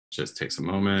just takes a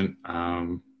moment.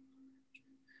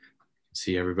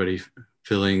 See everybody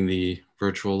filling the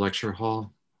virtual lecture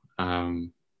hall.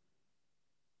 Let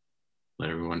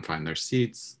everyone find their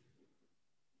seats.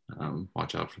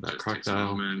 Watch out for that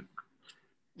crocodile.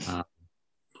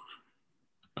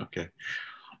 Okay.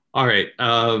 All right.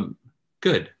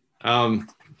 Good.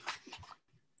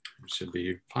 Should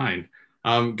be fine.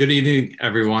 Good evening,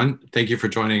 everyone. Thank you for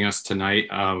joining us tonight.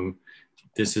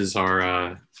 This is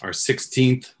our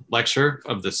 16th lecture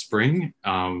of the spring.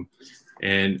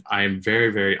 And I'm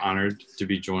very, very honored to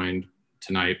be joined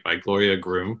tonight by Gloria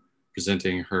Groom,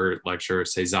 presenting her lecture,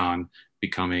 Cezanne,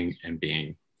 Becoming and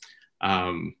Being.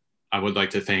 I would like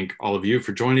to thank all of you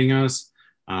for joining us,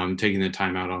 taking the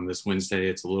time out on this Wednesday.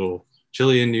 It's a little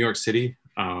chilly in New York City,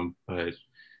 but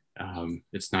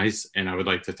it's nice. And I would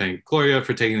like to thank Gloria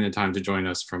for taking the time to join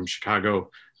us from Chicago.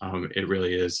 It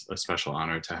really is a special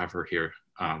honor to have her here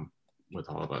with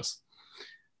all of us.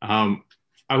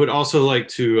 I would also like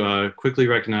to quickly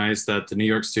recognize that the New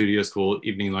York Studio School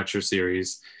Evening Lecture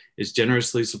Series is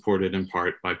generously supported in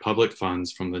part by public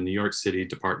funds from the New York City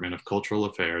Department of Cultural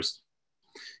Affairs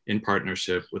in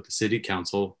partnership with the City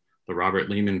Council, the Robert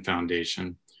Lehman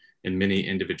Foundation, and many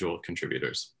individual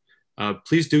contributors.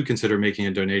 Please do consider making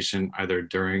a donation either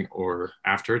during or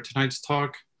after tonight's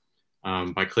talk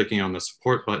by clicking on the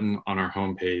support button on our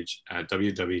homepage at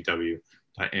www.nyss.org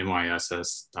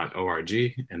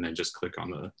and then just click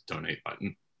on the donate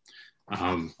button.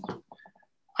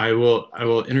 I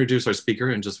will introduce our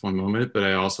speaker in just one moment, but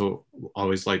I also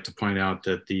always like to point out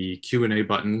that the Q&A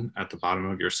button at the bottom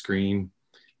of your screen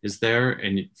is there,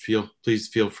 and please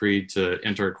feel free to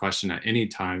enter a question at any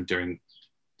time during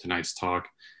tonight's talk,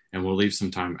 and we'll leave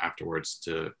some time afterwards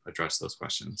to address those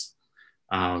questions.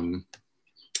 And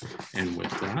with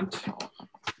that,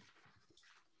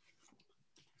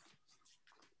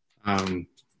 an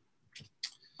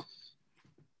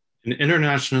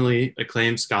internationally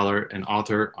acclaimed scholar and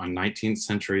author on 19th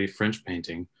century French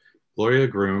painting, Gloria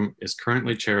Groom is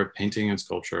currently chair of painting and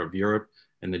sculpture of Europe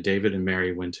and the David and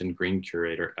Mary Winton Green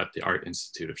Curator at the Art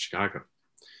Institute of Chicago.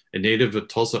 A native of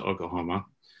Tulsa, Oklahoma,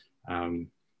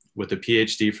 with a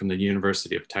PhD from the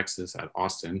University of Texas at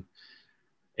Austin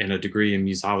and a degree in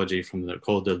museology from the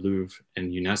Ecole de Louvre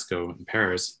and UNESCO in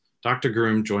Paris, Dr.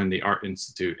 Groom joined the Art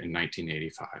Institute in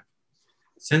 1985.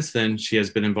 Since then, she has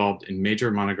been involved in major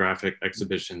monographic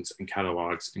exhibitions and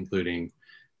catalogues, including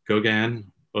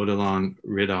Gauguin, Odilon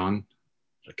Redon,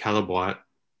 Caillebotte,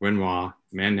 Renoir,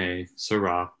 Manet,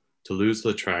 Seurat,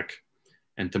 Toulouse-Lautrec,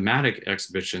 and thematic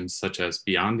exhibitions such as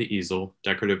Beyond the Easel,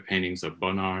 Decorative Paintings of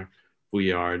Bonnard,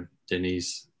 Vuillard,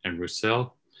 Denis, and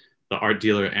Roussel, the art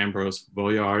dealer Ambroise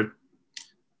Vollard,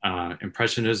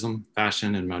 Impressionism,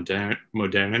 Fashion, and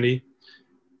Modernity,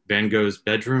 Van Gogh's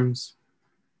Bedrooms,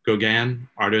 Gauguin,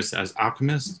 Artists as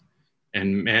Alchemist,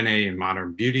 and Manet and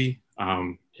Modern Beauty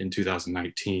in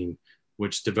 2019,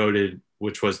 which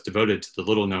was devoted to the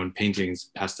little-known paintings,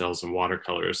 pastels, and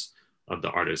watercolors of the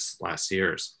artist's last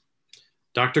years.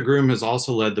 Dr. Groom has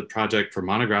also led the project for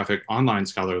monographic online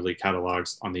scholarly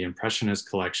catalogs on the Impressionist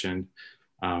collection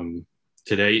to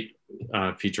date,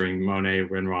 featuring Monet,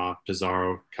 Renoir,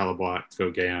 Pissarro, Caillebotte,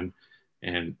 Gauguin,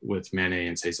 and with Manet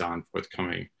and Cezanne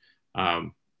forthcoming.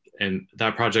 And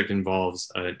that project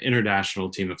involves an international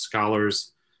team of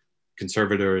scholars,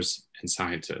 conservators, and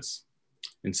scientists.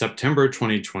 In September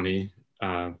 2020,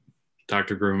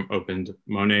 Dr. Groom opened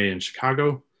Monet and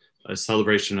Chicago, a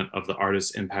celebration of the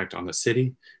artist's impact on the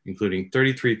city, including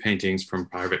 33 paintings from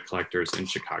private collectors in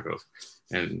Chicago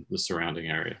and the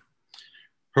surrounding area.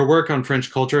 Her work on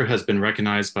French culture has been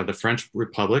recognized by the French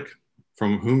Republic,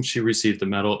 from whom she received the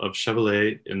Medal of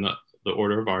Chevalier in the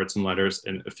Order of Arts and Letters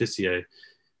and Officier.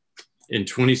 In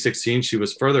 2016, she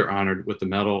was further honored with the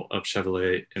Medal of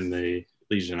Chevalier in the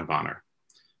Legion of Honor.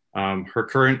 Her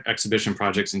current exhibition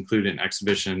projects include an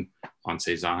exhibition on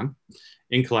Cezanne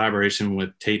in collaboration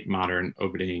with Tate Modern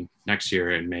opening next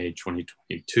year in May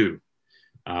 2022,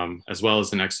 as well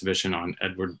as an exhibition on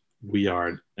Edward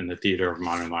Vuillard in the Theater of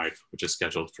Modern Life, which is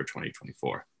scheduled for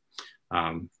 2024.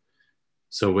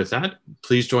 So with that,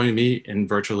 please join me in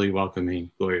virtually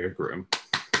welcoming Gloria Groom.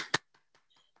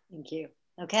 Thank you.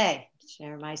 Okay,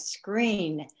 share my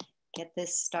screen, get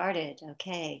this started.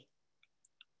 Okay.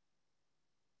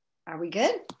 Are we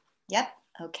good? Yep,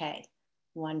 okay,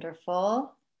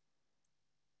 wonderful.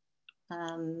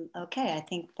 Okay, I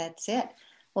think that's it.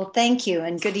 Well, thank you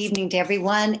and good evening to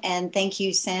everyone. And thank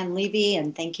you, Sam Levy,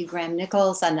 and thank you, Graham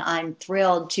Nichols. And I'm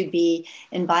thrilled to be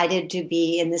invited to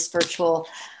be in this virtual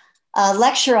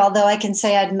lecture, although I can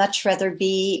say I'd much rather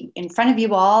be in front of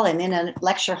you all and in a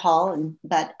lecture hall.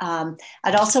 But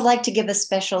I'd also like to give a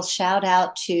special shout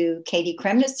out to Katie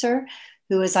Kremnitzer,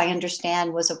 who, as I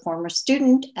understand, was a former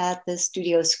student at the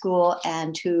studio school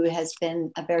and who has been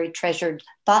a very treasured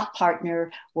thought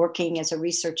partner working as a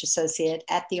research associate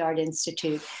at the Art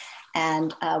Institute,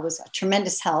 and was a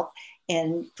tremendous help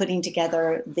in putting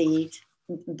together the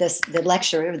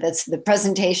lecture, that's the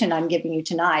presentation I'm giving you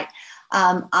tonight.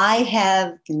 I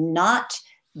have not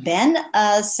been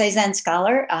a Cezanne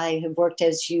scholar. I have worked,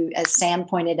 as Sam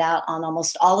pointed out, on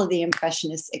almost all of the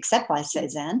Impressionists except by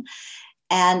Cezanne.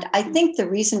 And I think the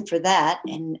reason for that,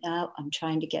 and I'm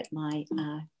trying to get my,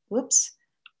 whoops.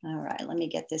 All right, let me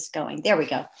get this going. There we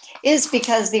go. Is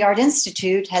because the Art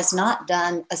Institute has not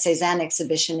done a Cezanne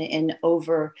exhibition in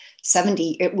over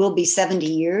 70, it will be 70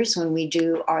 years when we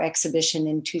do our exhibition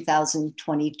in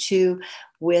 2022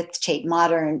 with Tate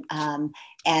Modern.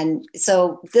 And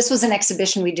so this was an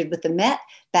exhibition we did with the Met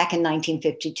back in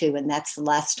 1952, and that's the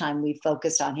last time we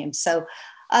focused on him. So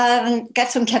got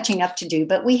some catching up to do,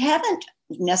 but we haven't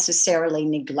necessarily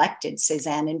neglected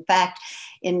Cezanne. In fact,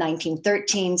 in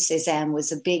 1913, Cezanne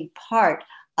was a big part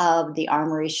of the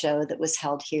Armory show that was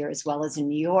held here as well as in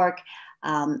New York.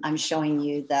 I'm showing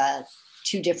you the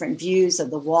two different views of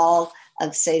the wall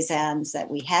of Cezanne's that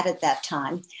we had at that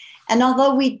time. And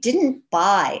although we didn't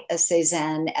buy a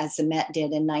Cezanne as the Met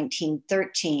did in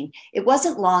 1913, it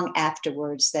wasn't long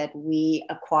afterwards that we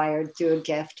acquired, through a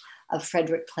gift, of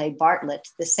Frederick Clay Bartlett,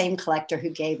 the same collector who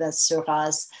gave us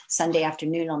Seurat's Sunday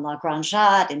Afternoon on La Grande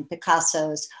Jatte and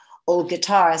Picasso's Old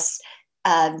Guitarists,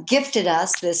 gifted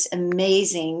us this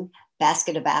amazing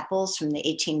basket of apples from the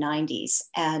 1890s.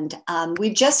 And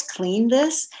we just cleaned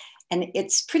this, and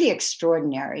it's pretty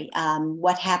extraordinary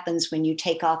what happens when you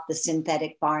take off the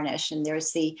synthetic varnish. And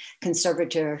there's the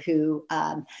conservator who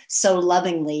so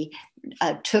lovingly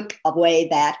took away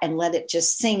that and let it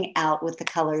just sing out with the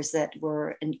colors that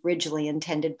were originally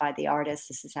intended by the artist.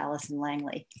 This is Alison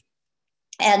Langley.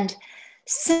 And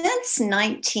since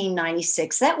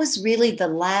 1996, that was really the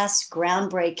last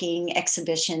groundbreaking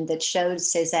exhibition that showed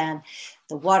Cezanne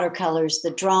the watercolors, the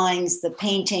drawings, the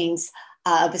paintings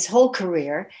of his whole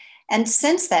career. And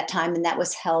since that time, and that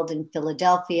was held in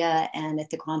Philadelphia and at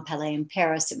the Grand Palais in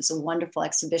Paris, it was a wonderful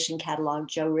exhibition catalog,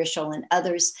 Joe Roussel and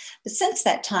others. But since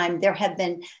that time, there have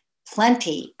been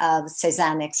plenty of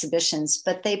Cezanne exhibitions,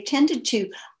 but they've tended to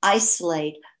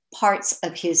isolate parts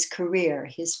of his career,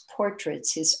 his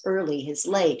portraits, his early, his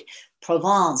late,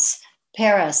 Provence,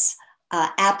 Paris,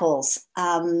 apples,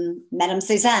 Madame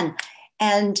Cezanne.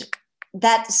 And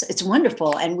it's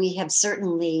wonderful. And we have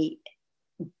certainly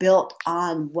built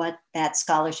on what that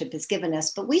scholarship has given us.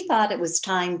 But we thought it was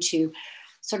time to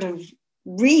sort of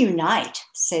reunite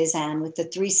Cezanne with the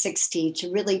 360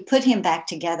 to really put him back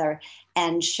together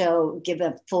and give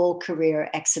a full career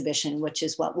exhibition, which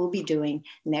is what we'll be doing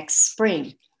next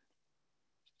spring.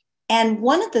 And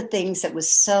one of the things that was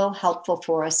so helpful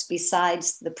for us,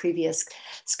 besides the previous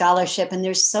scholarship, and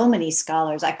there's so many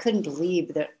scholars, I couldn't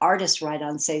believe that artists write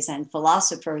on Cezanne,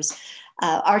 philosophers,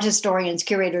 art historians,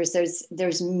 curators,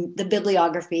 the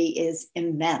bibliography is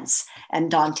immense and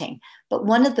daunting. But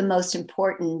one of the most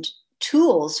important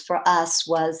tools for us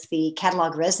was the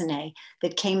catalogue raisonné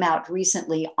that came out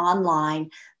recently online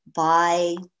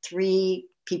by three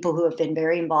people who have been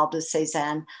very involved with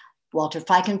Cezanne: Walter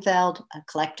Feigenfeld, a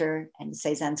collector and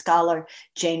Cezanne scholar;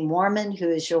 Jane Warman, who,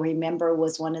 as you'll remember,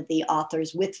 was one of the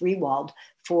authors with Rewald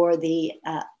for the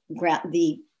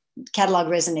catalogue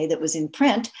raisonné that was in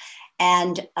print;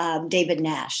 and David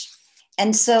Nash.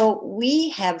 And so we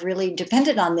have really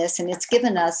depended on this, and it's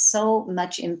given us so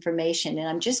much information. And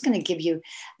I'm just going to give you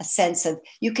a sense of,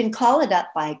 you can call it up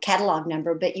by catalog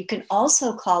number, but you can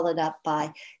also call it up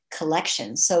by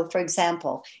collection. So for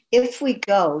example, if we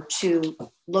go to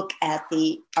look at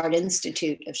the Art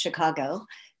Institute of Chicago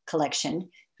collection,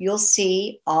 you'll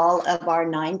see all of our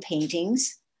 9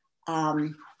 paintings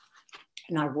and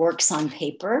our works on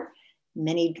paper,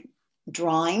 many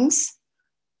drawings,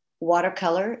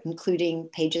 watercolor, including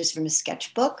pages from a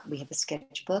sketchbook. We have a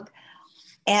sketchbook.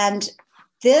 And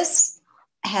this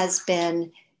has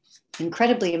been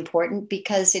incredibly important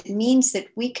because it means that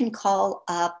we can call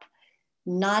up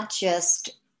not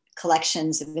just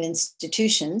collections of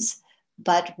institutions,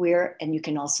 but and you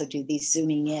can also do these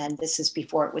zooming in. This is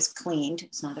before it was cleaned.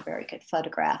 It's not a very good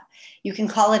photograph. You can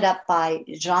call it up by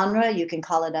genre. You can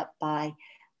call it up by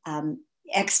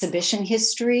exhibition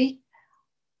history.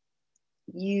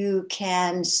 You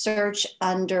can search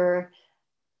under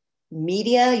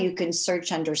media. You can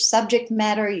search under subject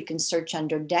matter. You can search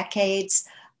under decades.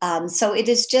 So it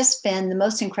has just been the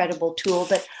most incredible tool.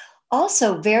 But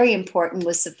also very important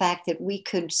was the fact that we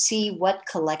could see what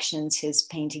collections his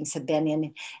paintings have been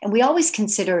in. And we always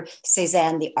consider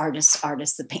Cezanne the artist's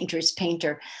artist, the painter's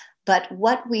painter. But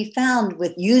what we found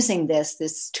with using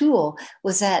this tool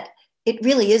was that it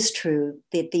really is true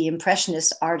that the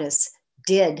Impressionist artists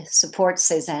did support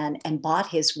Cezanne and bought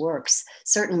his works,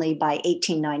 certainly by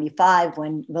 1895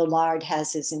 when Vuillard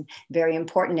has his very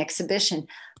important exhibition.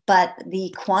 But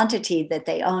the quantity that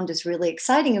they owned is really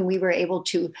exciting, and we were able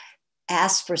to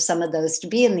ask for some of those to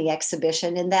be in the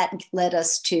exhibition, and that led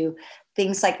us to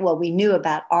things like, well, we knew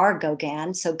about our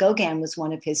Gauguin. So Gauguin was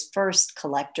one of his first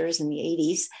collectors in the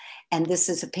 80s. And this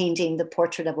is a painting, the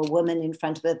portrait of a woman in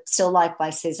front of a still life by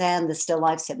Cezanne, the still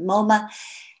lifes at MoMA.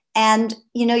 And,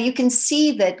 you know, you can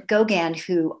see that Gauguin,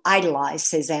 who idolized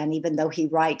Cezanne, even though he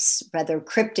writes rather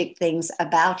cryptic things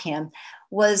about him,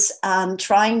 was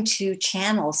trying to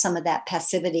channel some of that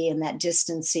passivity and that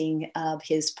distancing of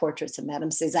his portraits of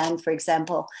Madame Cezanne, for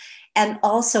example. And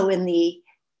also in the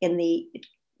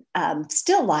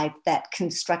still life, that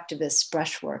constructivist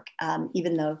brushwork,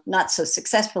 even though not so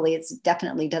successfully, it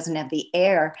definitely doesn't have the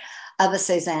air of a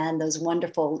Cezanne, those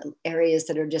wonderful areas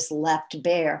that are just left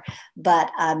bare.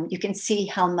 But you can see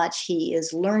how much he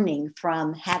is learning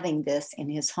from having this in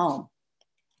his home.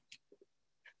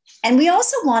 And we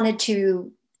also wanted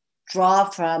to draw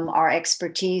from our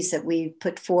expertise that we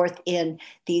put forth in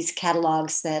these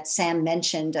catalogues that Sam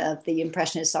mentioned of the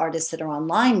Impressionist artists that are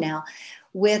online now,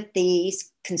 with the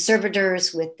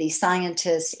conservators, with the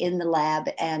scientists in the lab.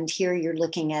 And here you're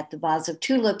looking at the vase of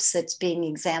tulips that's being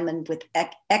examined with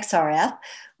XRF,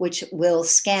 which will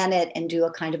scan it and do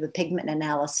a kind of a pigment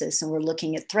analysis. And we're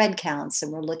looking at thread counts,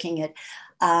 and we're looking at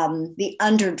the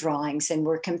underdrawings, and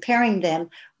we're comparing them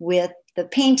with the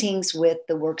paintings with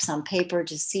the works on paper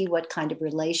to see what kind of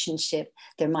relationship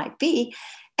there might be.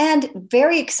 And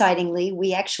very excitingly,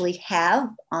 we actually have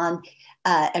on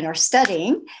and are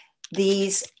studying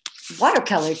these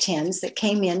watercolor tins that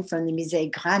came in from the Musée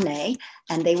Granet,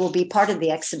 and they will be part of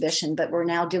the exhibition, but we're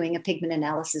now doing a pigment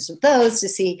analysis of those to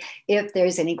see if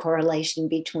there's any correlation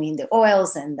between the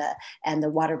oils and the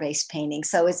water-based painting.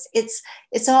 So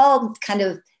it's all kind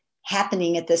of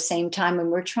happening at the same time, and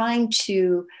we're trying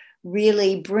to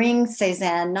really bring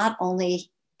Cezanne not only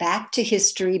back to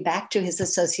history, back to his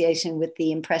association with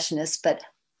the Impressionists, but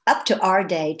up to our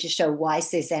day to show why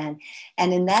Cezanne.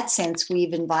 And in that sense,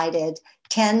 we've invited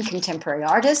 10 contemporary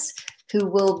artists who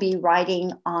will be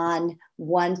writing on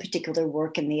one particular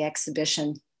work in the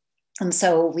exhibition. And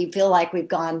so we feel like we've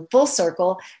gone full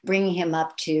circle, bringing him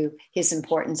up to his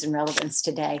importance and relevance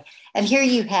today. And here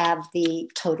you have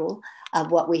the total of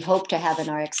what we hope to have in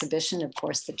our exhibition. Of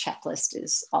course, the checklist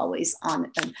is always on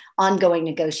an ongoing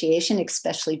negotiation,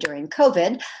 especially during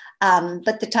COVID.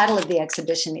 But the title of the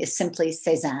exhibition is simply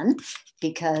Cezanne,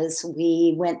 because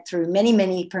we went through many,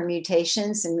 many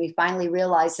permutations, and we finally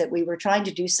realized that we were trying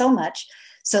to do so much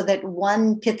so that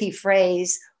one pithy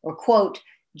phrase or quote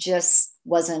just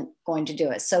wasn't going to do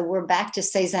it. So we're back to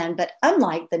Cezanne, but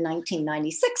unlike the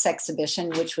 1996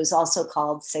 exhibition, which was also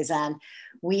called Cezanne,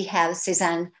 we have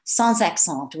Cezanne sans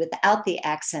accent, without the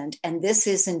accent. And this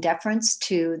is in deference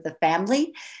to the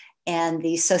family and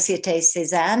the Société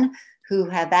Cezanne, who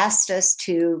have asked us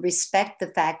to respect the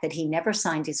fact that he never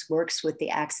signed his works with the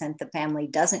accent. The family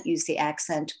doesn't use the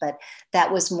accent, but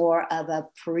that was more of a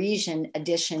Parisian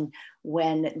addition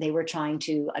when they were trying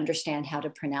to understand how to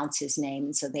pronounce his name.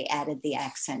 And so they added the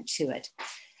accent to it.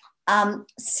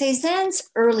 Cezanne's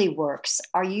early works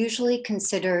are usually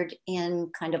considered in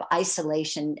kind of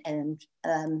isolation and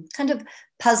kind of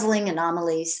puzzling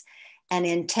anomalies. And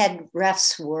in Ted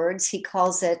Reff's words, he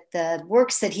calls it the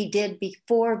works that he did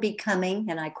before becoming,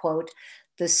 and I quote,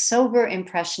 the sober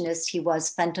impressionist he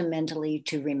was fundamentally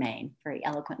to remain, very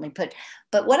eloquently put.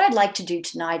 But what I'd like to do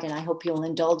tonight, and I hope you'll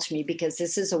indulge me because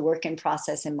this is a work in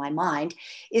process in my mind,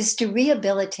 is to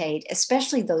rehabilitate,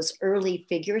 especially those early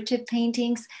figurative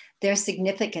paintings, their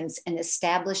significance in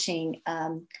establishing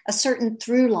a certain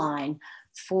through line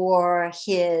for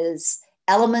his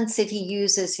elements that he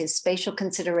uses, his spatial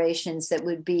considerations that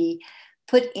would be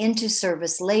put into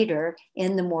service later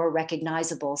in the more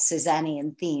recognizable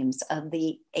Cezannian themes of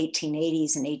the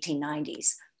 1880s and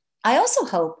 1890s. I also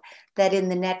hope that in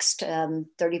the next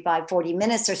 35, 40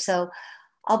 minutes or so,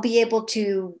 I'll be able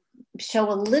to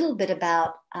show a little bit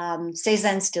about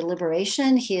Cezanne's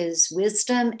deliberation, his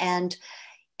wisdom, and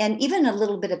even a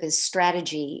little bit of his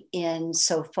strategy in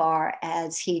so far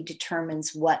as he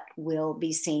determines what will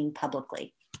be seen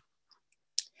publicly.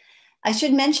 I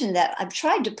should mention that I've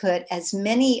tried to put as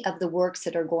many of the works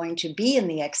that are going to be in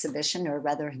the exhibition, or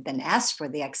rather have been asked for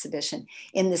the exhibition,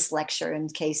 in this lecture in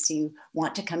case you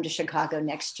want to come to Chicago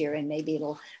next year and maybe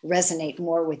it'll resonate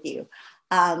more with you.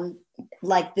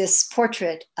 Like this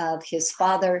portrait of his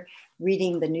father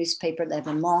reading the newspaper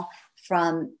L'Événement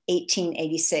from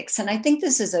 1886. And I think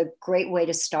this is a great way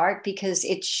to start because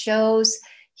it shows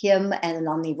him, and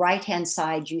on the right-hand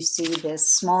side, you see this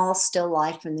small still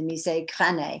life from the Musée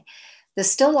Granet. The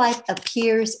still life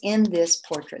appears in this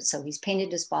portrait. So he's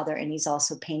painted his father and he's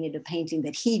also painted a painting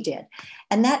that he did.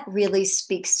 And that really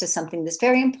speaks to something that's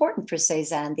very important for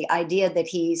Cezanne, the idea that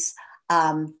he's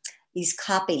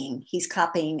copying. He's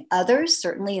copying others,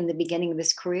 certainly in the beginning of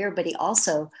his career, but he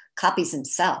also copies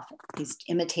himself. He's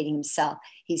imitating himself.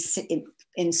 He's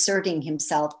inserting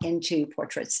himself into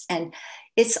portraits. And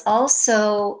it's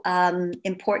also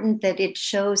important that it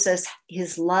shows us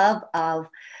his love of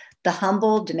the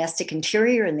humble domestic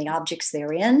interior and the objects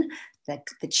therein,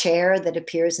 the chair that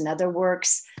appears in other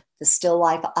works, the still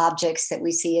life objects that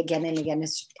we see again and again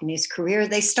in his career.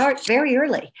 They start very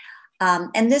early.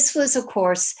 And this was, of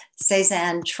course,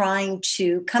 Cezanne trying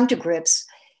to come to grips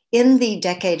in the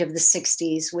decade of the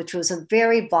 60s, which was a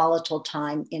very volatile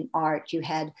time in art. You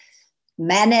had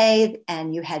Manet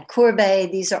and you had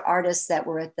Courbet. These are artists that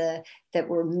were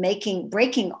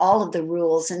breaking all of the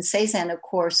rules. And Cezanne, of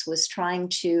course, was trying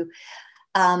to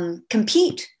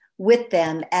compete with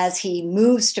them as he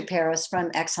moves to Paris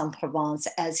from Aix-en-Provence,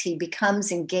 as he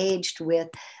becomes engaged with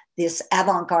this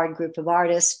avant-garde group of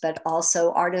artists, but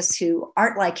also artists who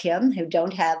aren't like him, who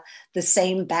don't have the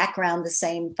same background, the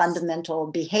same fundamental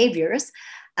behaviors.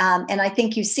 And I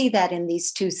think you see that in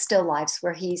these two still lifes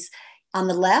where he's on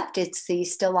the left, it's the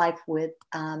still life with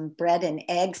bread and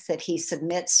eggs that he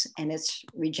submits, and it's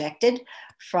rejected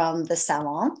from the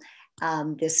salon,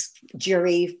 this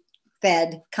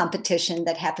jury-fed competition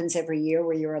that happens every year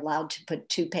where you're allowed to put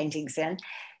two paintings in.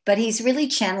 But he's really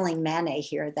channeling Manet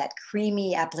here, that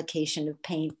creamy application of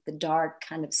paint, the dark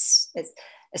kind of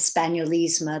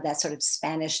Espanolisme, that sort of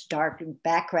Spanish dark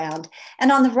background.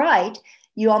 And on the right,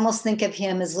 you almost think of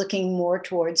him as looking more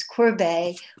towards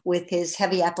Courbet with his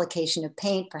heavy application of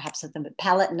paint, perhaps with a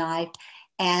palette knife,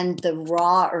 and the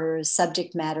raw or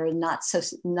subject matter, not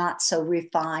so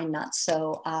refined, not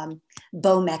so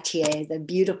beau métier, the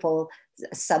beautiful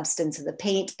substance of the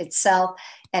paint itself.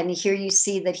 And here you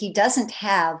see that he doesn't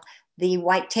have the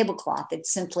white tablecloth.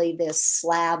 It's simply this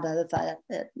slab of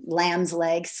lamb's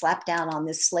leg slapped down on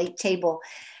this slate table.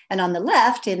 And on the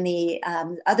left, in the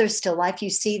other still life, you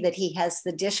see that he has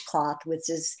the dishcloth, which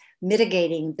is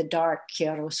mitigating the dark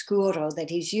chiaroscuro that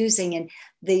he's using. And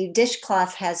the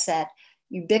dishcloth has that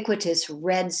ubiquitous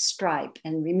red stripe.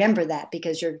 And remember that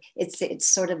because it's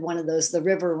sort of one of those, the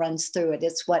river runs through it.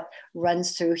 It's what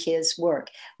runs through his work.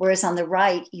 Whereas on the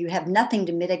right, you have nothing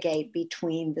to mitigate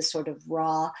between the sort of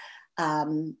raw,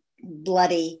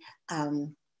 bloody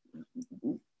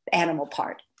animal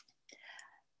part.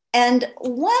 And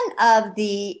one of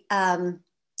the,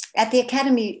 at the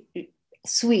Académie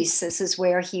Suisse, this is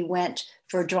where he went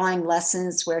for drawing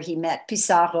lessons, where he met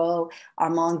Pissarro,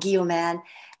 Armand Guillaumin,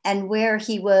 and where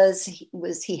he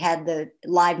had the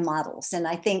live models. And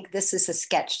I think this is a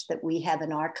sketch that we have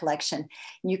in our collection.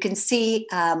 You can see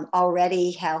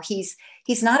already how he's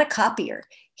not a copier.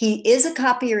 He is a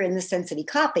copier in the sense that he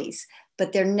copies,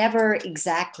 but they're never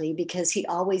exactly, because he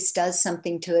always does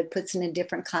something to it, puts it in a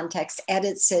different context,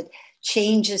 edits it,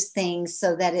 changes things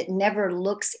so that it never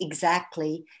looks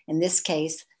exactly, in this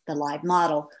case, the live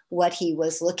model, what he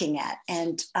was looking at.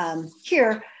 And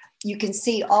here you can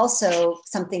see also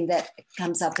something that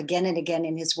comes up again and again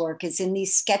in his work is in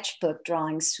these sketchbook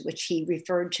drawings, which he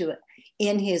referred to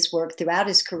in his work throughout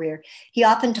his career. He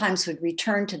oftentimes would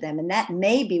return to them, and that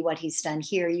may be what he's done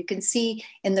here. You can see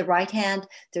in the right hand,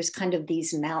 there's kind of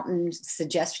these mountains,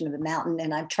 suggestion of a mountain,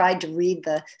 and I've tried to read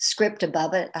the script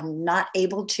above it. I'm not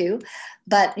able to,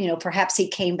 but perhaps he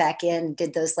came back in and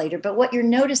did those later. But what you're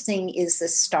noticing is the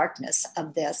starkness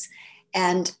of this.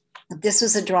 And this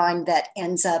was a drawing that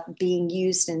ends up being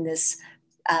used in this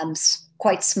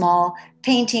quite small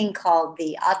painting called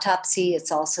The Autopsy.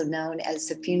 It's also known as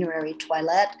the Funerary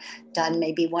Toilette, done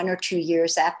maybe 1 or 2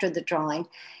 years after the drawing.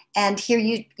 And here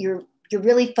you're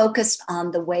really focused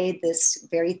on the way this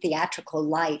very theatrical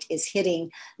light is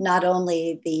hitting not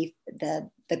only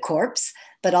the corpse,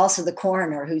 but also the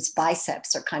coroner, whose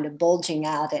biceps are kind of bulging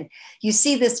out. And you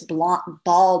see this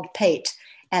bald pate.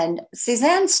 And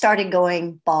Cezanne started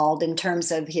going bald in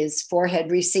terms of his forehead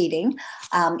receding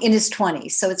in his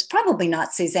 20s. So it's probably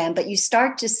not Cezanne, but you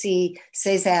start to see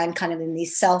Cezanne kind of in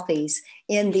these selfies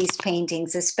in these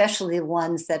paintings, especially the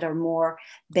ones that are more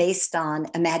based on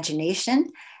imagination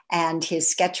and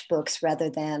his sketchbooks rather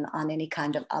than on any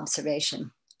kind of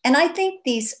observation. And I think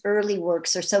these early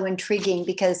works are so intriguing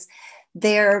because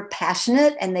they're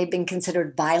passionate and they've been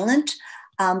considered violent.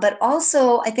 But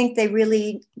also, I think they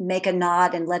really make a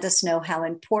nod and let us know how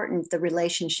important the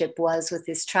relationship was with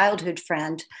his childhood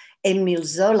friend, Émile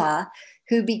Zola,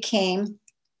 who became,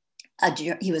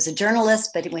 he was a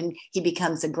journalist, but when he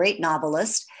becomes a great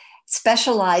novelist,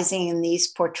 specializing in these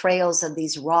portrayals of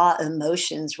these raw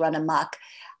emotions run amok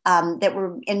that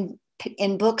were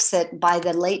in books that by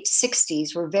the late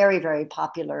 60s were very, very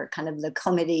popular, kind of the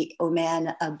Comédie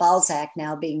humaine of Balzac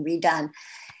now being redone.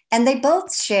 And they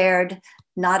both shared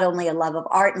not only a love of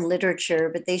art and literature,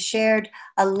 but they shared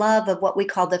a love of what we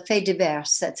call the faits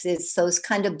divers. That's those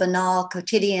kind of banal,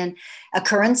 quotidian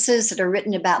occurrences that are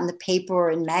written about in the paper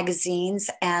or in magazines.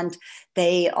 And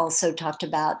they also talked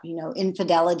about,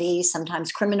 infidelity,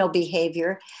 sometimes criminal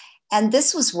behavior. And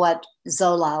this was what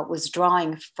Zola was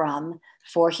drawing from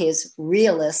for his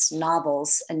realist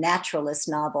novels and naturalist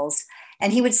novels.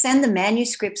 And he would send the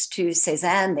manuscripts to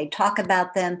Cezanne. They talk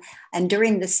about them. And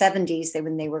during the 70s,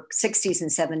 when they were 60s and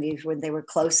 70s, when they were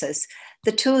closest,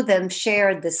 the two of them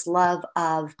shared this love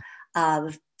of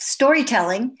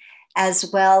storytelling,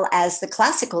 as well as the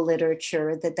classical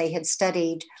literature that they had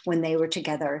studied when they were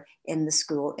together in the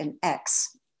school in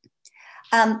Aix.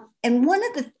 And one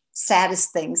of the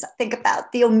saddest things I think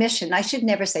about the omission, I should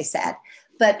never say sad,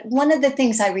 but one of the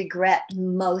things I regret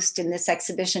most in this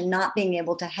exhibition not being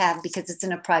able to have, because it's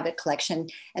in a private collection,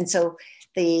 and so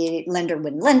the lender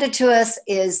wouldn't lend it to us,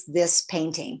 is this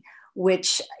painting,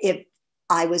 which if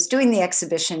I was doing the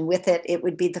exhibition with it, it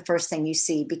would be the first thing you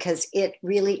see, because it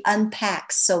really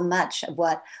unpacks so much of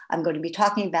what I'm going to be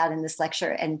talking about in this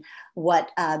lecture and what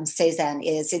Cezanne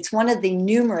is. It's one of the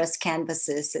numerous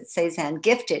canvases that Cezanne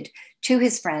gifted to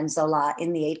his friend Zola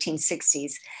in the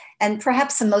 1860s. And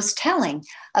perhaps the most telling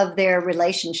of their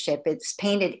relationship, it's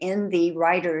painted in the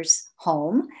writer's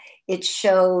home. It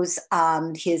shows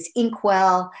his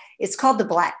inkwell. It's called the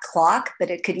Black Clock, but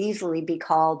it could easily be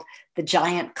called the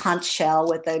giant conch shell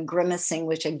with a grimacing,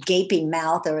 which a gaping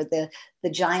mouth, or the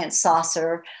giant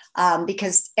saucer,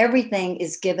 because everything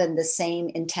is given the same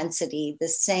intensity, the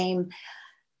same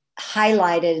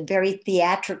highlighted, very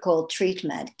theatrical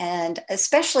treatment, and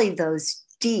especially those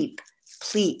deep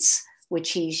pleats,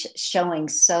 which he's showing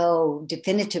so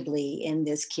definitively in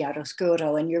this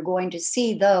chiaroscuro. And you're going to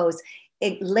see those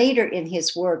later in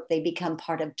his work. They become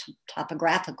part of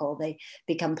topographical, they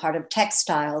become part of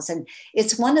textiles. And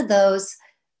it's one of those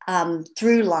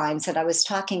through lines that I was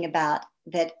talking about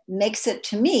that makes it,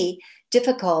 to me,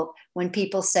 difficult when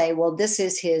people say, well, this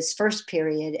is his first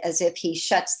period, as if he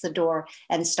shuts the door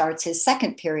and starts his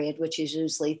second period, which is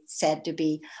usually said to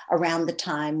be around the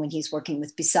time when he's working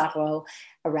with Pissarro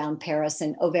around Paris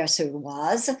and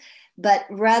Auvers-sur-Oise. But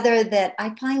rather that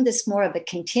I find this more of a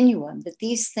continuum, that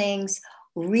these things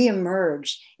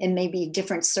reemerge in maybe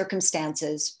different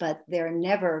circumstances, but they're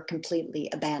never completely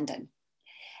abandoned.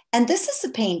 And this is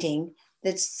a painting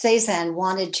that Cezanne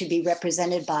wanted to be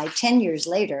represented by 10 years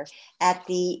later at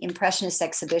the Impressionist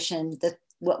exhibition,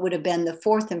 what would have been the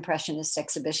fourth Impressionist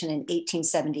exhibition in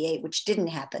 1878, which didn't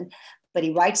happen. But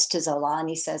he writes to Zola and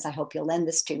he says, I hope you'll lend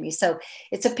this to me. So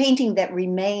it's a painting that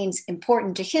remains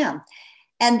important to him.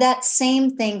 And that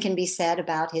same thing can be said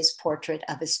about his portrait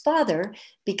of his father,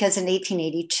 because in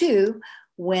 1882,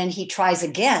 when he tries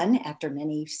again, after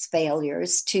many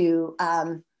failures, to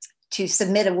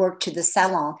submit a work to the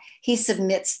Salon, he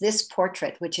submits this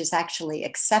portrait, which is actually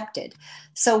accepted.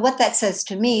 So what that says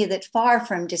to me, that far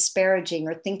from disparaging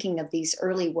or thinking of these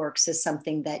early works as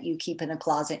something that you keep in a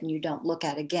closet and you don't look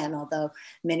at again, although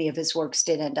many of his works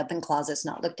did end up in closets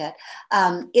not looked at,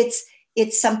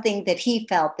 it's something that he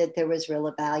felt that there was real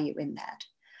value in that.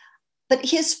 But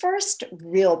his first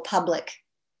real public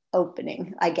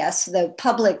opening, I guess, the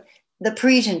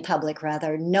Parisian public,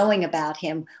 rather, knowing about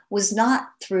him was not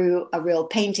through a real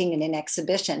painting in an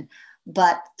exhibition,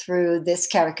 but through this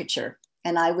caricature.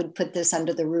 And I would put this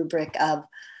under the rubric of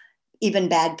even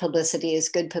bad publicity is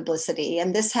good publicity.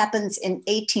 And this happens in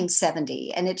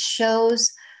 1870, and it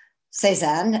shows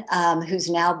Cezanne, who's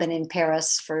now been in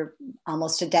Paris for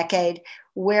almost a decade,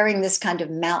 wearing this kind of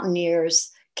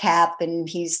mountaineer's cap, and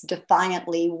he's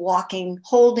defiantly walking,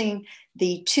 holding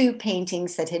the two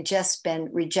paintings that had just been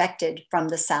rejected from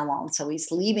the Salon. So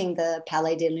he's leaving the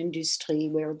Palais de l'Industrie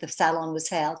where the Salon was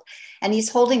held, and he's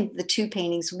holding the two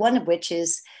paintings, one of which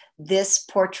is this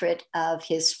portrait of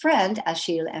his friend,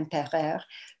 Achille Impereur,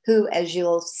 who, as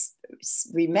you'll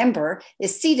remember,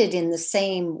 is seated in the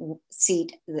same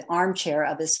seat, the armchair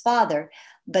of his father.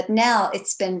 But now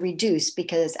it's been reduced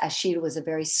because Achille was a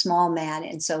very small man.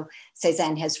 And so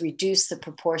Cezanne has reduced the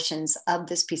proportions of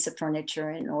this piece of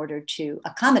furniture in order to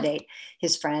accommodate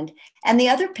his friend. And the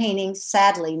other painting,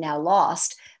 sadly now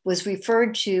lost, was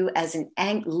referred to as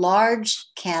a large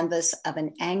canvas of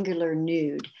an angular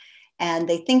nude. And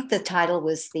they think the title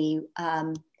was the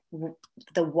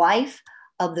wife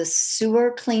of the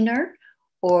sewer cleaner,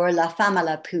 or La Femme à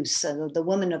la Puce, the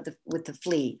woman with the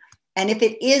flea. And if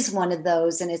it is one of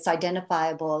those, and it's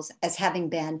identifiable as having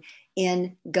been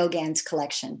in Gauguin's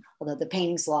collection, although the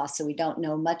painting's lost, so we don't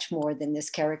know much more than this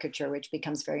caricature, which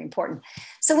becomes very important.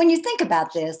 So when you think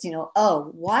about this,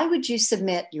 why would you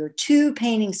submit your two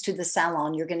paintings to the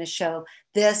salon? You're going to show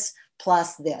this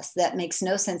plus this. That makes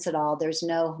no sense at all. There's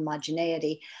no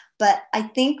homogeneity. But I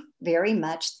think very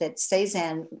much that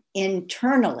Cezanne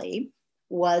internally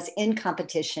was in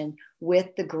competition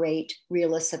with the great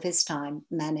realists of his time,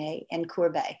 Manet and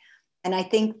Courbet. And I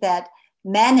think that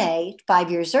Manet,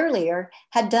 5 years earlier,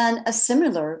 had done a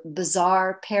similar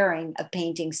bizarre pairing of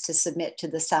paintings to submit to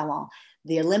the Salon,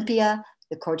 the Olympia,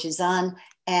 the Courtesan,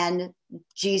 and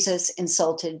Jesus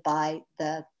insulted by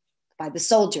the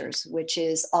soldiers, which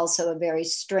is also a very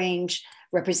strange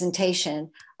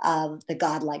representation of the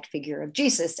godlike figure of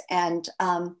Jesus. And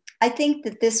I think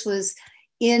that this was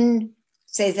in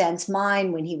Cezanne's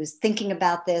mind when he was thinking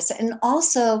about this, and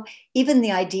also even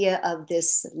the idea of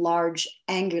this large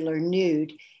angular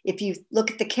nude. If you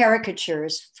look at the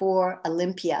caricatures for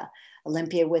Olympia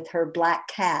with her black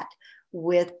cat,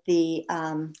 with the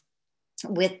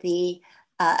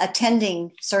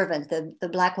attending servant, the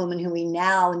Black woman who we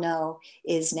now know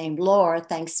is named Laure,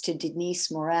 thanks to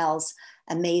Denis Morel's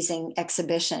amazing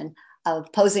exhibition of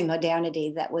posing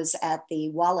modernity that was at the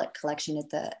Wallach collection at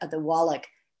the Wallach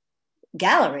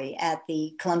gallery at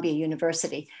the Columbia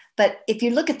University. But if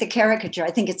you look at the caricature,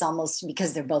 I think it's almost,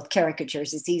 because they're both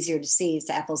caricatures, it's easier to see, it's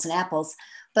apples and apples.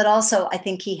 But also I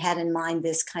think he had in mind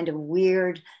this kind of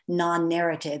weird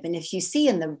non-narrative. And if you see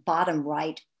in the bottom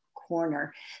right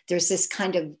corner, there's this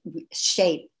kind of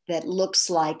shape that looks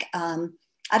like, I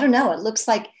don't know, it looks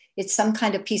like it's some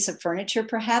kind of piece of furniture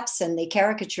perhaps, and the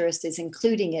caricaturist is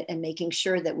including it and making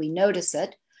sure that we notice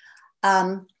it.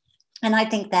 And I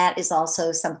think that is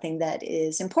also something that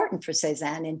is important for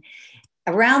Cezanne. And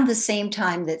around the same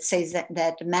time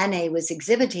that Manet was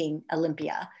exhibiting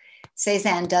Olympia,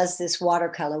 Cezanne does this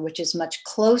watercolor, which is much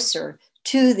closer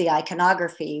to the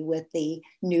iconography, with the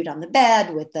nude on the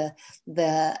bed, with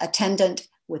the attendant,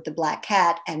 with the black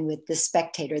cat, and with the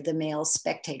spectator, the male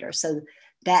spectator. So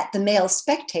that the male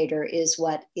spectator is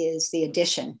what is the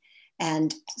addition.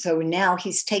 And so now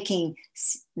he's taking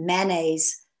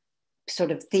Manet's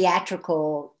sort of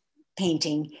theatrical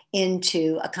painting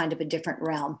into a kind of a different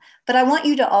realm. But I want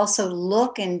you to also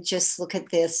look at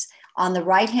this on the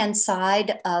right-hand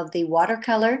side of the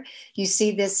watercolor. You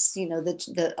see this,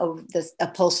 the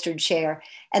upholstered chair,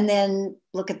 and then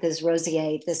look at this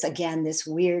rosier, this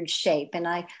weird shape. And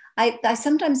I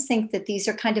sometimes think that these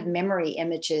are kind of memory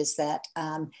images that,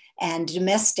 and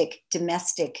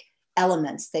domestic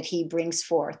elements that he brings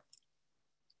forth.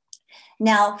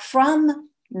 Now, from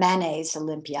Manet's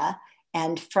Olympia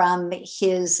and from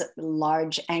his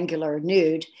large angular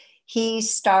nude, he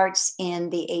starts in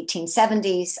the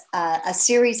 1870s a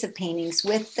series of paintings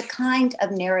with the kind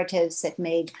of narratives that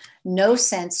made no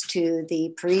sense to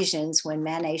the Parisians when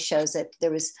Manet shows it.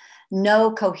 There was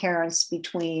no coherence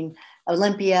between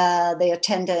Olympia, the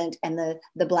attendant, and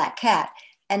the black cat.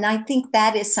 And I think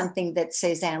that is something that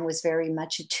Cezanne was very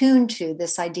much attuned to,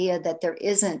 this idea that there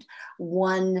isn't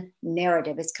one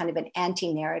narrative. It's kind of an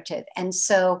anti-narrative. And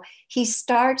so he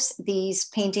starts these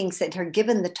paintings that are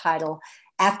given the title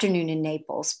Afternoon in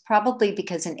Naples, probably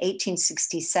because in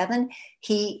 1867,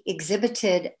 he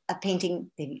exhibited a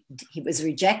painting. He was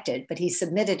rejected, but he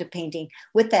submitted a painting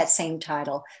with that same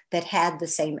title that had the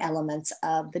same elements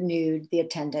of the nude, the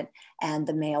attendant, and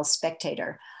the male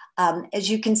spectator. As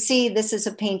you can see, this is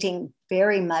a painting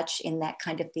very much in that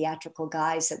kind of theatrical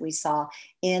guise that we saw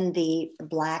in the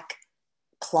black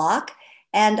clock.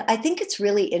 And I think it's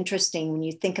really interesting when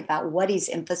you think about what he's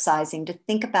emphasizing, to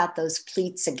think about those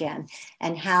pleats again,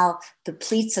 and how the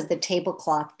pleats of the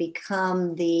tablecloth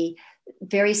become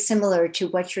very similar to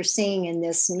what you're seeing in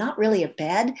this, not really a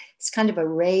bed, it's kind of a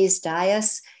raised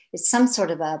dais. It's some sort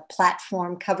of a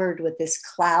platform covered with this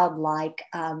cloud-like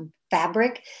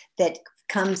fabric that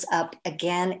comes up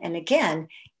again and again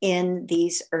in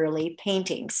these early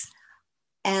paintings.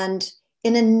 And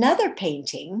in another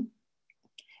painting,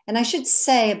 And I should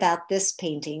say about this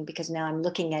painting, because now I'm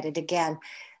looking at it again,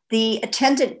 the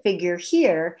attendant figure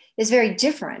here is very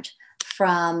different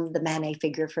from the Manet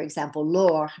figure, for example,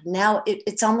 Laure. Now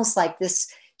it's almost like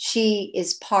this, she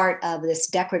is part of this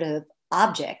decorative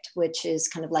object, which is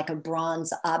kind of like a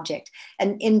bronze object.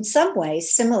 And in some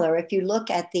ways similar, if you look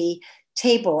at the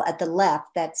table at the left,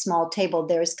 that small table,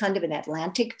 there's kind of an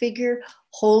Atlantic figure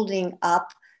holding up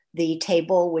the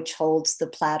table, which holds the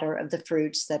platter of the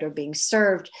fruits that are being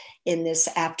served in this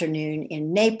afternoon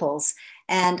in Naples.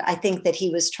 And I think that he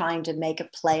was trying to make a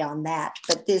play on that.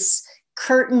 But this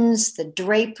curtains, the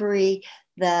drapery,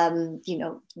 the, you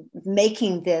know,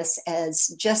 making this as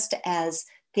just as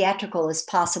theatrical as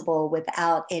possible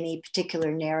without any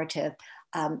particular narrative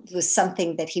was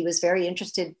something that he was very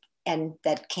interested in,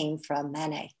 that came from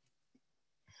Manet.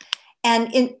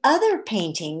 And in other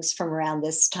paintings from around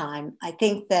this time, I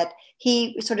think that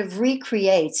he sort of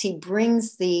recreates, he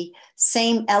brings the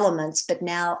same elements, but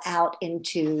now out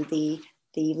into the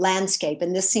landscape.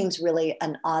 And this seems really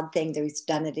an odd thing that he's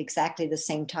done at exactly the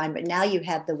same time. But now you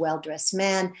have the well-dressed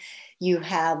man, you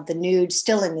have the nude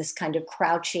still in this kind of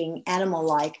crouching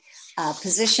animal-like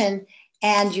position,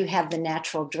 and you have the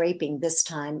natural draping this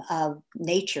time of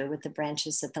nature with the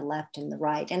branches at the left and the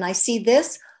right. And I see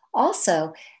this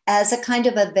also as a kind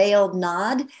of a veiled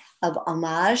nod of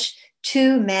homage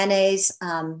to Manet's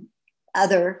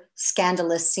other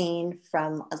scandalous scene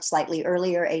from a slightly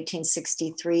earlier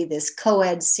 1863, this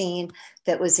co-ed scene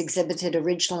that was exhibited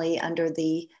originally under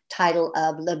the title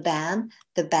of Le Bain,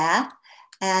 the bath,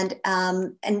 and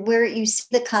where you see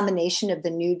the combination of the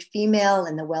nude female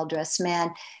and the well-dressed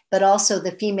man, but also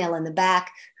the female in the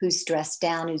back who's dressed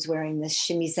down, who's wearing this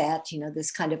chemisette, you know,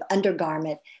 this kind of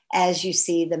undergarment, as you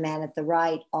see the man at the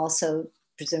right also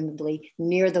presumably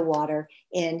near the water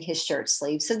in his shirt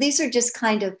sleeves. So these are just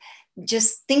kind of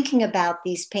just thinking about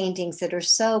these paintings that are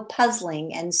so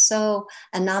puzzling and so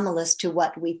anomalous to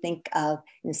what we think of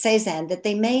in Cezanne, that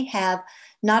they may have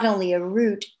not only a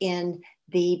root in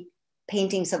the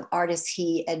paintings of artists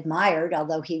he admired,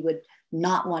 although he would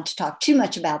not want to talk too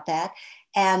much about that,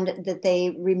 and that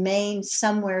they remain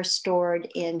somewhere stored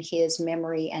in his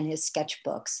memory and his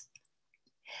sketchbooks.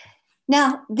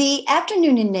 Now, the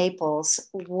afternoon in Naples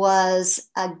was,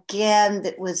 again,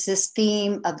 that was this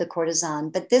theme of the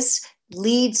courtesan, but this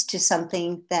leads to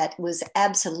something that was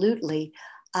absolutely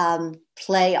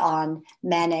play on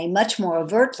Manet much more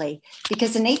overtly,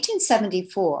 because in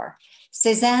 1874,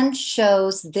 Cezanne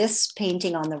shows this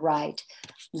painting on the right,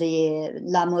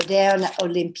 La Moderne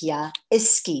Olympia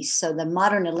Esquisse, so the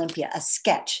modern Olympia, a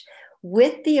sketch,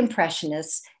 with the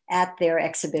Impressionists at their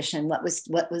exhibition, what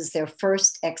was their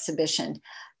first exhibition.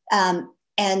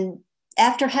 And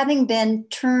after having been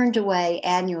turned away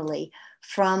annually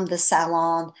from the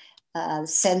Salon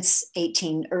since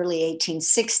early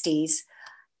 1860s,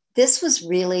 this was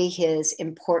really his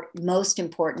most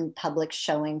important public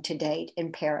showing to date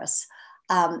in Paris.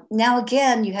 Now,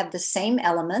 again, you have the same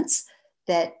elements,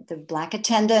 that the Black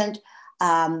attendant,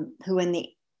 who in the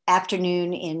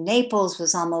afternoon in Naples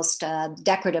was almost a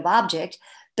decorative object,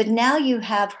 but now you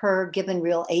have her given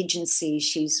real agency.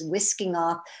 She's whisking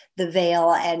off the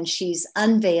veil and she's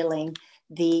unveiling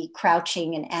the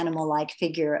crouching and animal-like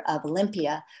figure of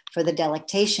Olympia for the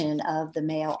delectation of the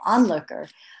male onlooker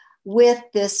with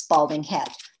this balding head.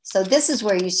 So this is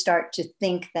where you start to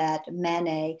think that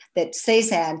that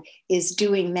Cezanne is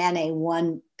doing Manet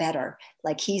one better,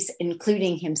 like he's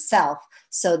including himself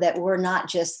so that we're not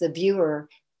just the viewer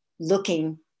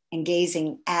looking and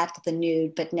gazing at the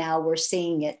nude, but now we're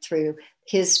seeing it through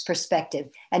his perspective.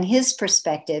 And his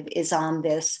perspective is on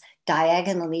this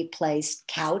diagonally placed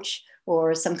couch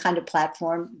or some kind of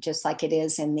platform, just like it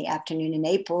is in the afternoon in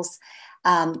Naples,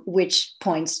 which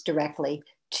points directly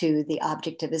to the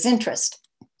object of his interest.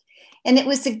 And it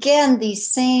was, again,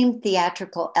 these same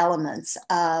theatrical elements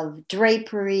of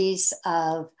draperies,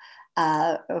 of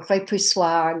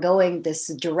repoussoir, going this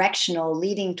directional,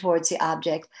 leading towards the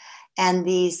object, and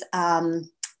these and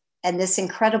this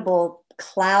incredible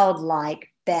cloud-like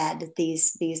bed,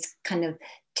 these kind of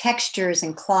textures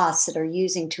and cloths that are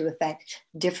using to affect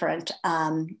different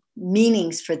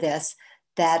meanings for this,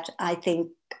 that I think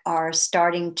are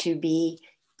starting to be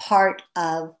part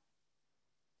of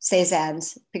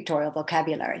Cezanne's pictorial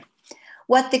vocabulary.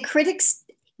 What the critics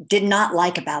did not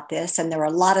like about this, and there were a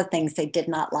lot of things they did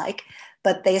not like,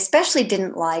 but they especially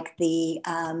didn't like the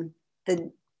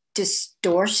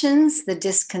distortions, the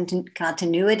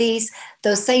discontinuities,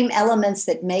 those same elements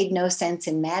that made no sense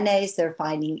in Manet's, they're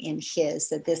finding in his,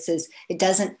 that it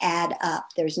doesn't add up.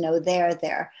 There's no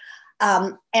there.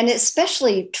 And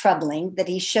especially troubling that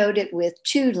he showed it with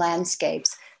two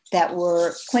landscapes that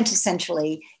were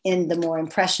quintessentially in the more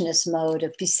impressionist mode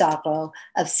of Pissarro,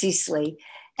 of Sisley.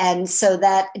 And so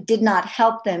that did not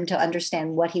help them to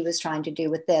understand what he was trying to do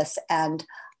with this. And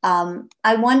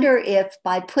I wonder if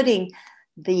by putting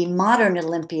the modern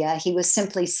Olympia, he was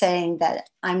simply saying that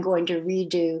I'm going to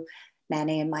redo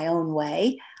Manet in my own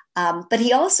way. But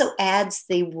he also adds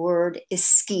the word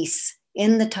esquisse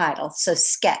in the title, so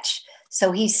sketch.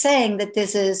 So he's saying that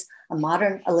this is a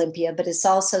modern Olympia, but it's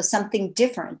also something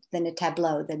different than a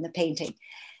tableau, than the painting.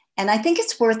 And I think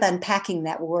it's worth unpacking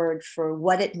that word for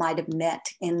what it might have meant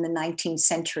in the 19th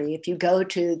century. If you go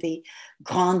to the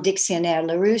Grand Dictionnaire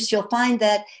Larousse, you'll find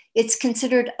that it's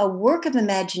considered a work of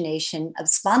imagination, of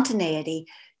spontaneity,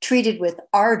 treated with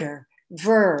ardor,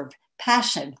 verve,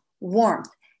 passion, warmth,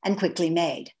 and quickly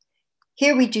made.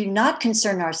 Here we do not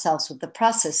concern ourselves with the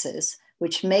processes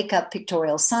which make up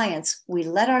pictorial science. We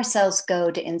let ourselves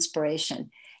go to inspiration.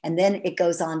 And then it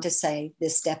goes on to say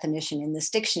this definition in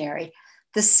this dictionary: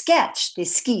 the sketch, the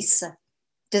esquisse,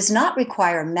 does not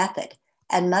require method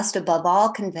and must above all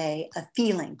convey a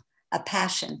feeling, a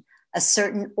passion, a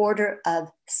certain order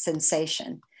of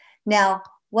sensation. Now,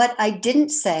 what I didn't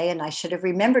say, and I should have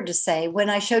remembered to say when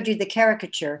I showed you the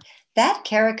caricature, that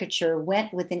caricature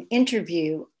went with an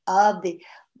interview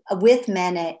with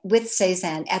Manet, with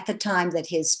Cezanne at the time that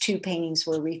his two paintings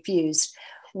were refused,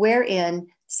 wherein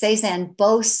Cezanne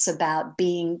boasts about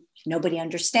being, nobody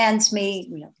understands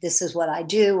me, this is what I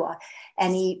do.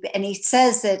 And he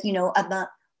says that, about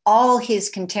all his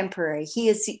contemporary, he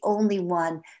is the only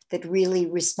one that really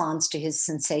responds to his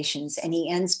sensations. And he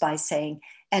ends by saying,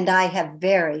 and I have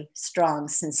very strong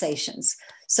sensations.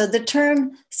 So the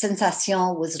term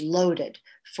sensation was loaded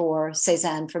for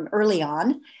Cezanne from early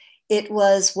on. It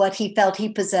was what he felt he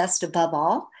possessed above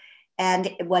all, and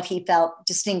what he felt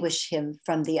distinguished him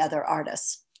from the other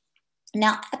artists.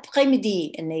 Now,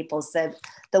 Après-midi in Naples, the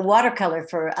watercolor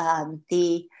for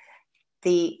the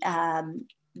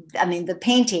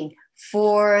painting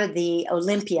for the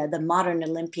Olympia, the modern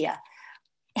Olympia,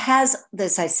 has,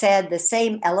 as I said, the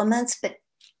same elements, but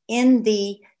in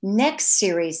the next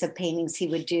series of paintings he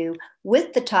would do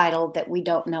with the title that we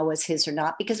don't know was his or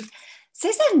not, because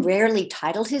Cezanne rarely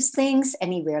titled his things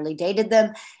and he rarely dated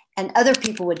them, and other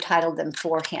people would title them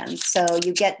for him. So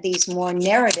you get these more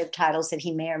narrative titles that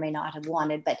he may or may not have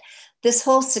wanted. But this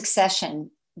whole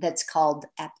succession that's called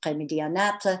Après-midi à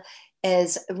Naples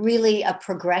is really a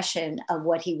progression of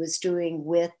what he was doing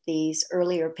with these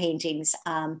earlier paintings.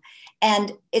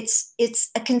 And it's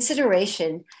a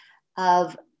consideration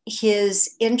of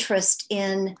his interest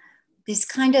in this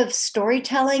kind of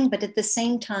storytelling, but at the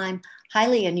same time,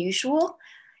 highly unusual.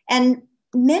 And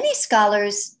many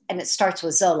scholars, and it starts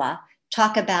with Zola,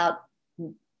 talk about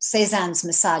Cezanne's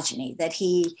misogyny, that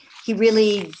he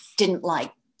really didn't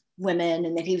like women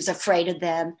and that he was afraid of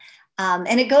them.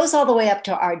 And it goes all the way up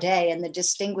to our day. And the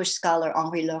distinguished scholar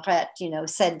Henri Lorette,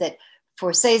 said that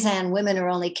for Cezanne, women are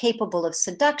only capable of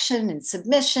seduction and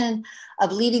submission,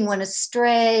 of leading one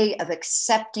astray, of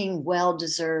accepting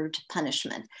well-deserved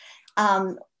punishment.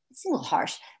 It's a little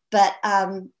harsh, but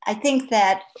I think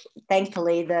that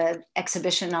thankfully the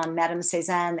exhibition on Madame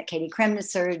Cezanne that Katie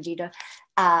Kremnitzer, Dita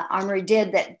Armory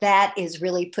did, that is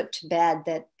really put to bed,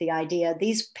 that the idea,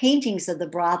 these paintings of the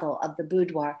brothel, of the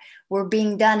boudoir, were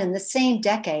being done in the same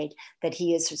decade that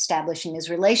he is establishing his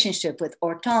relationship with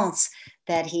Hortense,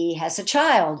 that he has a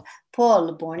child,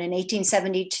 Paul, born in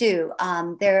 1872.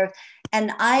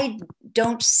 And I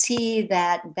don't see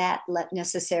that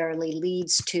necessarily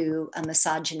leads to a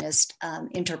misogynist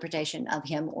interpretation of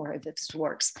him or of his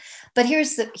works. But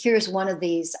here's one of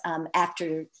these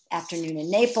afternoon in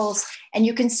Naples, and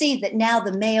you can see that now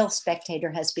the male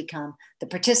spectator has become the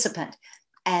participant.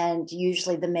 And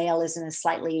usually the male is in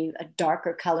a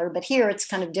darker color, but here it's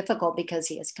kind of difficult because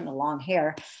he has kind of long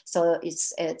hair. So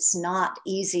it's not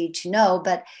easy to know,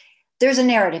 but there's a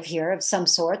narrative here of some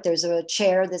sort. There's a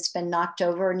chair that's been knocked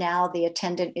over. Now the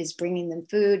attendant is bringing them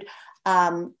food.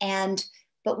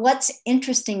 But what's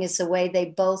interesting is the way they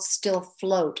both still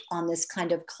float on this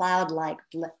kind of cloud-like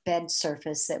bed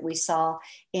surface that we saw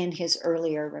in his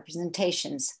earlier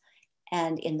representations.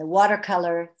 And in the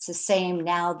watercolor, it's the same.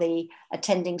 Now the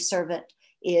attending servant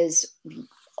is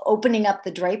opening up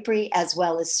the drapery as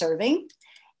well as serving.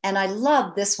 And I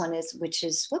love this one, which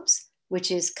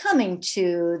is coming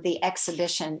to the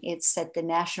exhibition. It's at the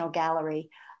National Gallery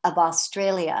of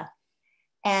Australia.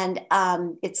 And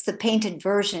it's the painted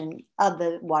version of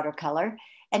the watercolor.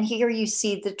 And here you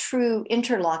see the true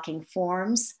interlocking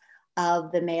forms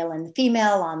of the male and the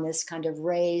female on this kind of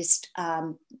raised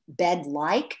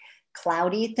bed-like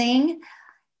cloudy thing.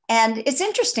 And it's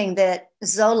interesting that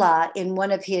Zola, in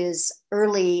one of his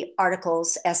early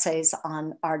articles, essays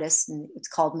on artists, and it's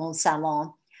called Mon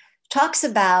Salon, talks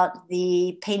about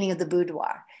the painting of the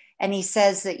boudoir. And he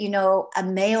says that, a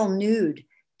male nude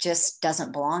just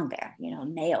doesn't belong there,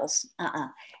 males.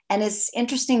 And it's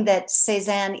interesting that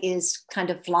Cezanne is kind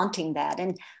of flaunting that.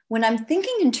 And when I'm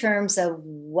thinking in terms of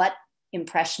what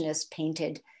Impressionists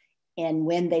painted and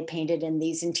when they painted in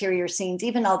these interior scenes,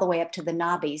 even all the way up to the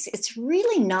nobbies, it's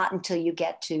really not until you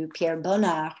get to Pierre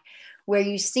Bonnard where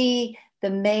you see the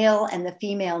male and the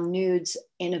female nudes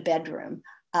in a bedroom,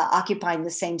 occupying the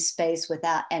same space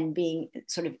without and being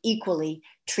sort of equally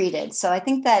treated. So I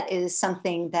think that is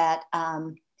something that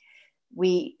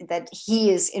that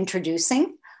he is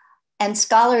introducing. And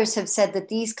scholars have said that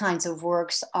these kinds of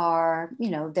works are,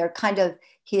 they're kind of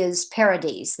his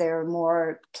parodies. They're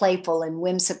more playful and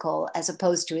whimsical as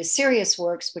opposed to his serious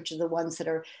works, which are the ones that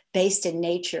are based in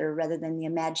nature rather than the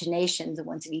imagination, the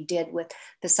ones that he did with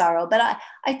Pissarro. But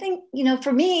I think,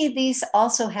 for me, these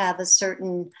also have a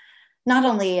certain, not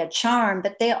only a charm,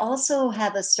 but they also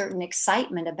have a certain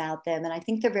excitement about them. And I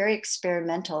think they're very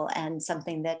experimental and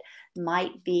something that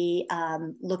might be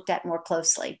looked at more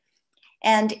closely.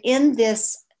 And in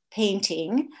this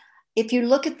painting, if you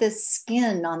look at the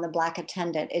skin on the Black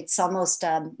attendant, it's almost,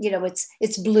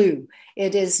 it's blue.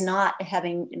 It is not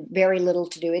having very little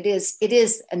to do. It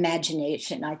is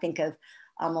imagination. I think of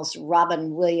almost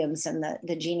Robin Williams and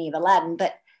the Genie of Aladdin,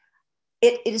 but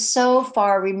it is so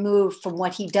far removed from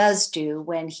what he does do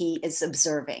when he is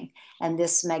observing. And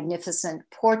this magnificent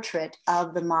portrait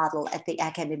of the model at the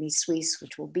Académie Suisse,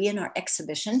 which will be in our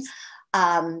exhibition,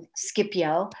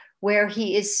 Scipio, where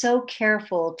he is so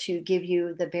careful to give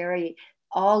you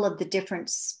all of the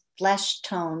different flesh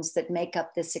tones that make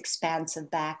up this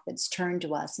expansive back that's turned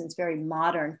to us. And it's very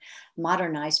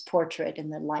modernized portrait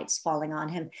and the lights falling on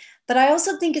him. But I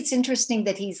also think it's interesting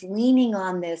that he's leaning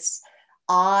on this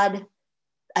odd,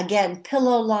 again,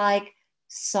 pillow-like,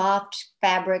 soft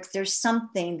fabrics. There's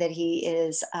something that he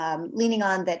is leaning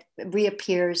on that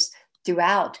reappears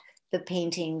throughout the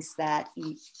paintings that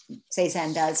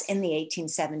Cezanne does in the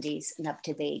 1870s and up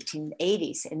to the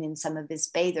 1880s, and in some of his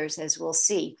bathers, as we'll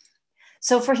see.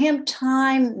 So for him,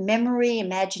 time, memory,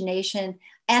 imagination,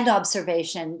 and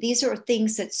observation, these are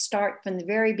things that start from the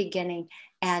very beginning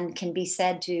and can be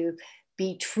said to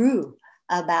be true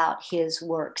about his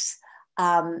works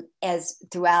as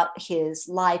throughout his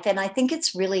life. And I think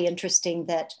it's really interesting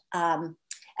that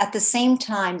at the same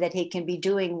time that he can be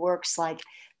doing works like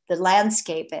the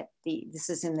landscape this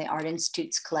is in the Art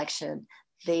Institute's collection,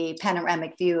 the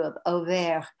panoramic view of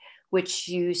Auvers, which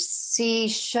you see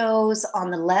shows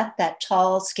on the left, that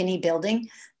tall, skinny building.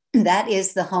 That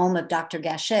is the home of Dr.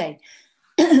 Gachet,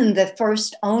 the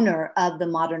first owner of the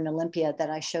modern Olympia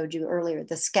that I showed you earlier,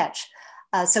 the sketch.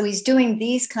 So he's doing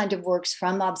these kind of works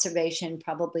from observation,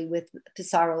 probably with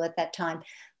Pissarro at that time,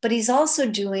 but he's also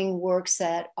doing works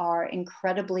that are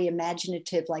incredibly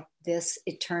imaginative, like this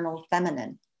Eternal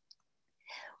Feminine,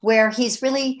 where he's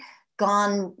really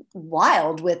gone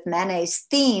wild with Manet's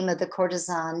theme of the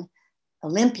courtesan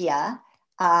Olympia,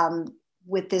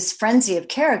 with this frenzy of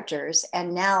characters.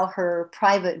 And now her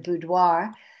private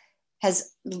boudoir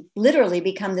has literally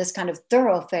become this kind of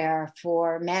thoroughfare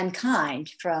for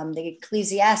mankind, from the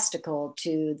ecclesiastical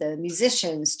to the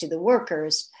musicians, to the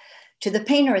workers, to the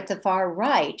painter at the far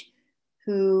right,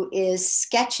 who is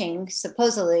sketching,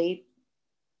 supposedly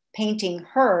painting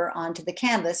her onto the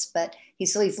canvas, but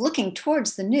he's looking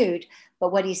towards the nude,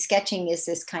 but what he's sketching is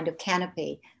this kind of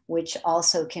canopy, which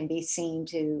also can be seen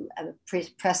to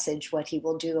presage what he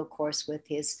will do, of course, with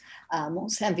his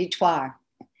Mont Saint-Victoire.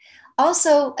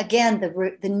 Also, again,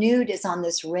 the nude is on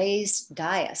this raised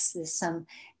dais,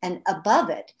 and above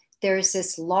it, there's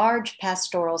this large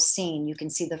pastoral scene. You can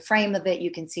see the frame of it,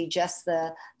 you can see just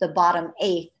the bottom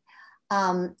eighth,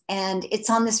 and it's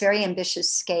on this very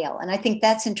ambitious scale. And I think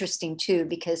that's interesting too,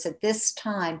 because at this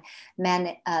time,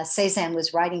 Cezanne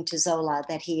was writing to Zola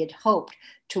that he had hoped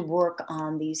to work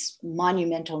on these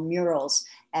monumental murals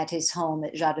at his home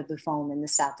at Jardin de Buffon in the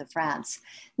south of France.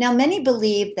 Now, many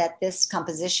believe that this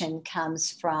composition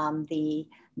comes from the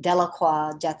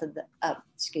Delacroix death of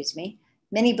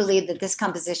many believe that this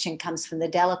composition comes from the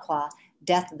Delacroix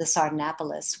death of the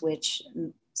Sardanapalus, which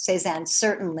Cezanne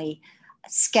certainly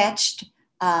sketched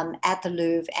at the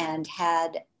Louvre and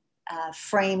had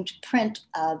framed print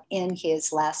of in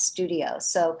his last studio.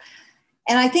 So,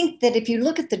 and I think that if you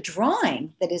look at the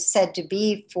drawing that is said to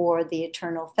be for the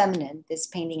Eternal Feminine, this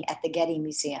painting at the Getty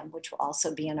Museum, which will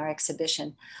also be in our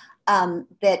exhibition,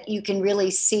 that you can really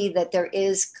see that there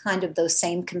is kind of those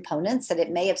same components, that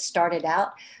it may have started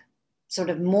out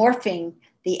sort of morphing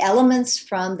the elements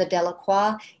from the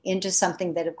Delacroix into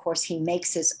something that, of course, he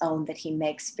makes his own, that he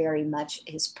makes very much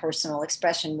his personal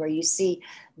expression, where you see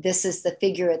this is the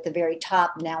figure at the very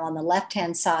top now on the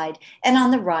left-hand side, and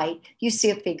on the right, you see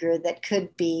a figure that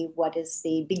could be what is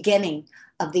the beginning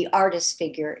of the artist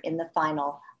figure in the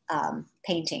final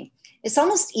painting. It's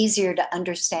almost easier to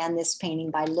understand this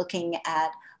painting by looking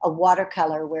at a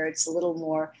watercolor where it's a little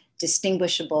more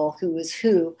distinguishable who is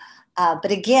who.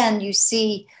 But again, you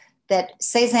see that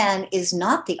Cezanne is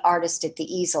not the artist at the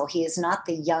easel. He is not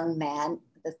the young man,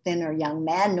 the thinner young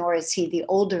man, nor is he the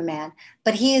older man,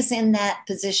 but he is in that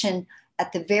position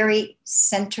at the very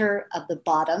center of the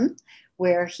bottom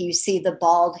where you see the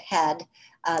bald head.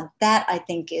 That I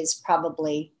think is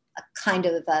probably a kind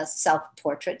of a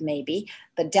self-portrait maybe,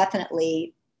 but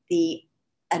definitely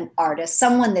an artist,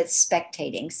 someone that's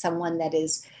spectating, someone that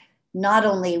is not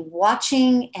only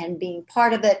watching and being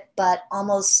part of it, but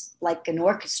almost like an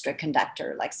orchestra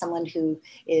conductor, like someone who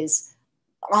is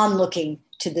onlooking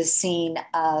to the scene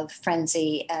of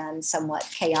frenzy and somewhat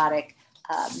chaotic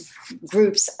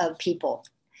groups of people.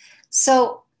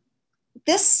 So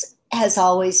this has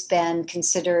always been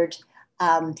considered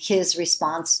his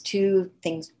response to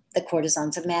things, the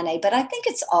courtesans of Manet, but I think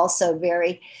it's also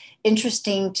very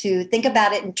interesting to think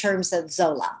about it in terms of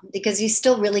Zola, because he's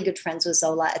still really good friends with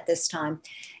Zola at this time.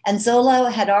 And Zola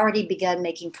had already begun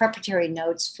making preparatory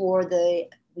notes for the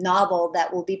novel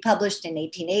that will be published in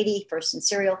 1880, first in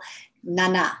serial,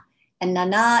 Nana. And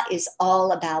Nana is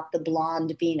all about the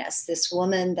blonde Venus, this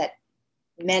woman that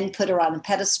men put her on a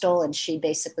pedestal and she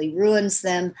basically ruins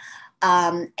them.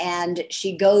 And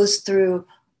she goes through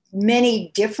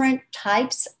many different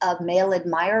types of male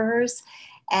admirers.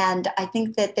 And I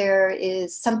think that there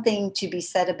is something to be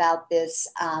said about this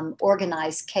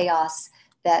organized chaos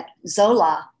that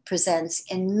Zola presents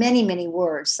in many, many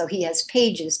words. So he has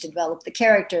pages to develop the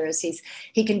characters.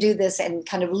 He can do this and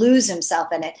kind of lose himself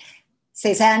in it.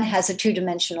 Cezanne has a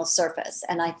two-dimensional surface.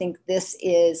 And I think this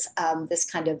is this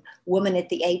kind of woman at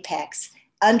the apex,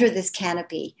 under this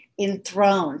canopy,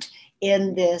 enthroned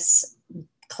in this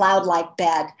cloud-like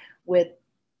bed with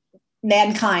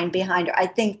mankind behind her. I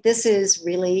think this is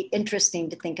really interesting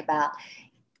to think about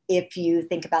if you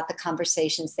think about the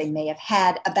conversations they may have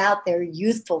had about their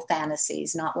youthful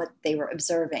fantasies, not what they were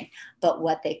observing, but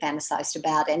what they fantasized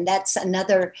about. And that's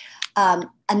another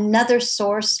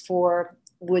source for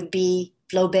would be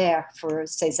Flaubert for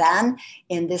Cezanne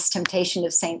in this Temptation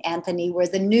of St. Anthony, where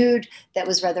the nude that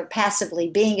was rather passively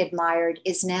being admired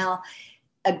is now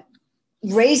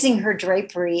raising her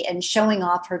drapery and showing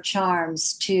off her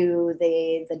charms to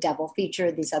the devil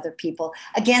feature, these other people.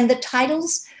 Again, the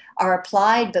titles are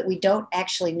applied, but we don't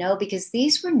actually know because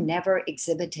these were never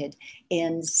exhibited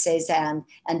in Cezanne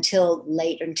until the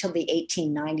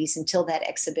 1890s, until that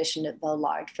exhibition at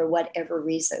Vollard, for whatever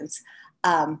reasons.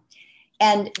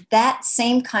 And that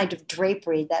same kind of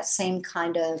drapery, that same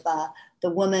kind of the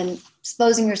woman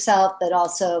exposing herself, but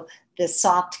also the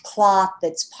soft cloth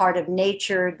that's part of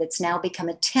nature, that's now become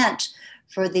a tent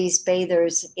for these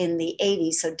bathers in the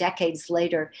 80s, so decades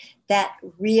later, that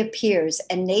reappears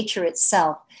and nature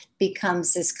itself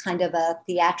becomes this kind of a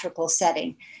theatrical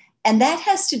setting. And that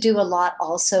has to do a lot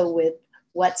also with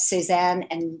what Cezanne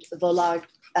and Vollard,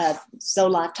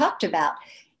 Zola talked about.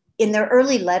 In their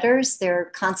early letters,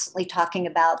 they're constantly talking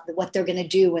about what they're going to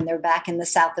do when they're back in the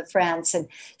south of France. And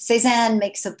Cezanne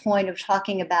makes a point of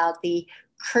talking about the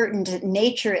curtained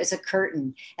nature as a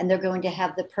curtain, and they're going to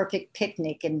have the perfect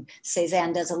picnic. And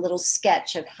Cezanne does a little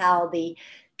sketch of how the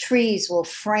trees will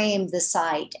frame the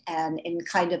site and in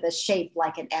kind of a shape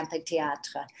like an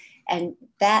amphitheater. And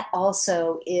that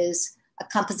also is a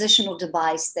compositional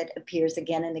device that appears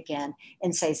again and again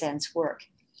in Cezanne's work.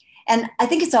 And I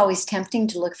think it's always tempting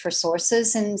to look for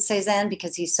sources in Cezanne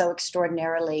because he's so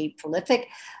extraordinarily prolific.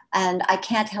 And I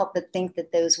can't help but think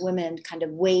that those women kind of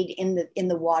wade in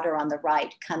the water on the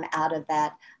right, come out of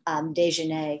that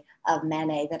déjeuner of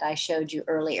Manet that I showed you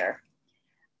earlier.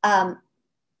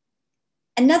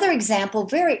 Another example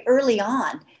very early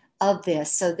on of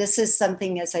this, so this is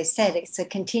something, as I said, it's a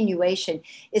continuation,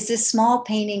 is this small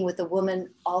painting with a woman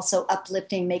also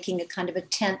uplifting, making a kind of a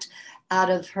tent out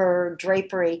of her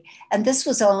drapery. And this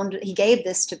was owned, he gave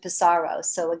this to Pissarro.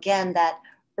 So again, that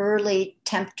early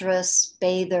temptress,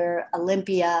 bather,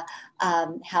 Olympia,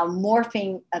 how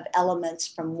morphing of elements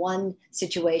from one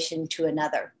situation to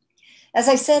another. As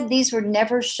I said, these were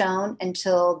never shown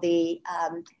until the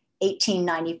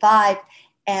 1895.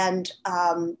 And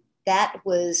that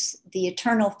was the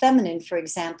Eternal Feminine, for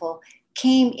example,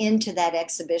 came into that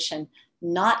exhibition,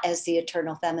 not as the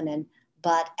Eternal Feminine,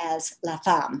 but as La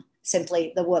Femme.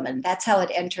 simply the woman. That's how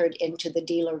it entered into the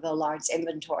dealer Vollard's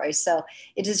inventory. So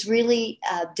it is really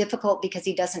difficult because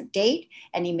he doesn't date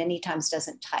and he many times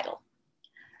doesn't title.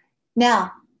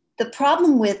 Now, the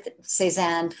problem with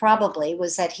Cezanne probably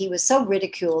was that he was so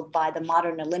ridiculed by the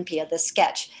modern Olympia, the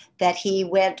sketch, that he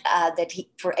went,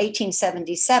 for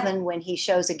 1877, when he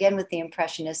shows again with the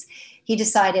Impressionists, he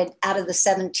decided out of the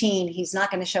 17, he's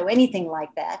not going to show anything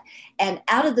like that. And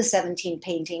out of the 17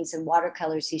 paintings and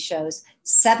watercolors he shows,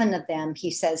 7 of them,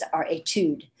 he says, are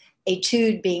études.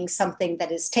 Étude being something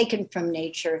that is taken from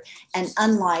nature, and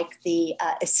unlike the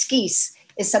esquisse,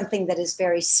 is something that is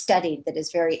very studied, that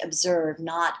is very observed,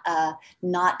 not a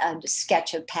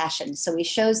sketch of passion. So he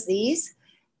shows these,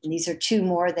 and these are 2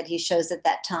 more that he shows at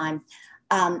that time.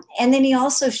 And then he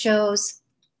also shows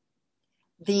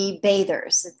the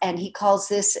bathers, and he calls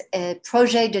this a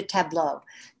projet de tableau,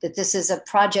 that this is a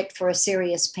project for a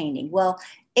serious painting. Well,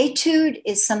 étude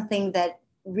is something that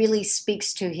really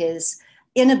speaks to his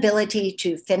inability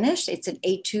to finish. It's an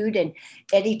étude, and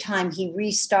anytime he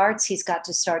restarts, he's got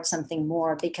to start something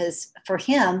more, because for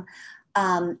him,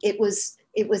 it was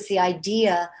the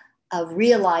idea of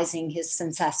realizing his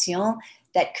sensation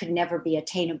that could never be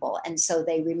attainable. And so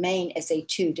they remain as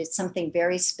étude. It's something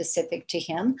very specific to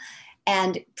him.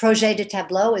 And projet de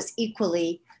tableau is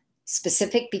equally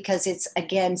specific because it's,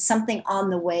 again, something on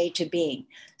the way to being.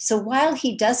 So while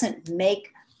he doesn't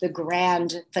make the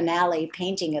grand finale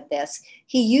painting of this,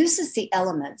 he uses the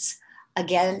elements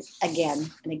again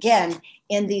and again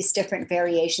in these different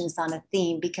variations on a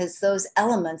theme, because those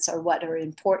elements are what are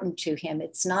important to him.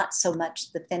 It's not so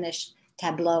much the finished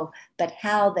tableau, but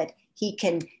how that he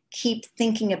can keep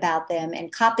thinking about them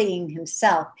and copying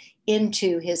himself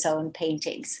into his own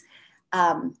paintings.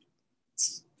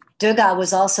 Degas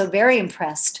was also very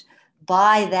impressed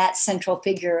by that central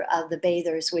figure of the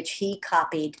bathers, which he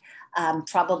copied,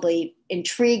 probably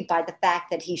intrigued by the fact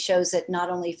that he shows it not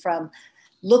only from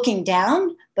looking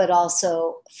down, but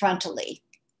also frontally.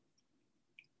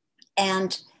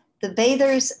 And the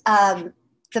bathers,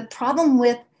 the problem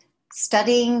with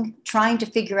studying, trying to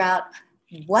figure out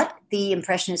what the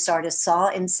Impressionist artists saw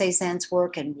in Cezanne's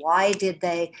work and why did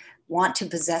they want to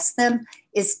possess them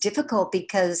is difficult,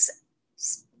 because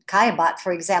Caillebotte,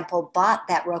 for example, bought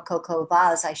that Rococo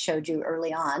vase I showed you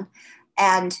early on.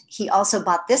 And he also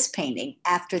bought this painting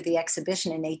after the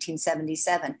exhibition in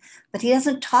 1877, but he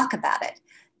doesn't talk about it.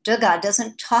 Degas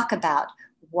doesn't talk about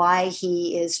why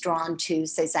he is drawn to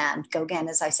Cezanne. Gauguin,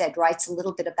 as I said, writes a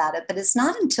little bit about it, but it's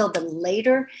not until the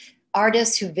later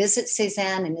artists who visit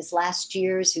Cezanne in his last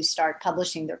years, who start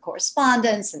publishing their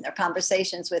correspondence and their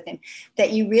conversations with him,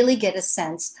 that you really get a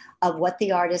sense of what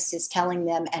the artist is telling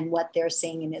them and what they're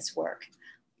seeing in his work.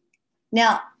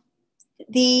 Now,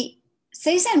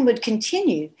 Cezanne would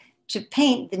continue to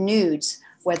paint the nudes,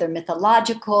 whether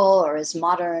mythological or as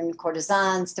modern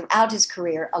courtesans, throughout his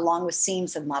career, along with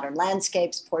scenes of modern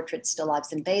landscapes, portraits, still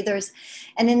lifes, and bathers.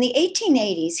 And in the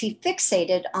 1880s, he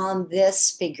fixated on this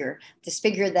figure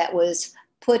that was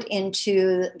put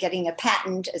into getting a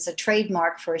patent as a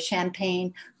trademark for a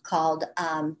champagne called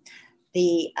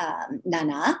the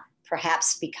Nana,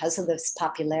 perhaps because of this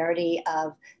popularity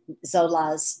of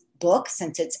Zola's book,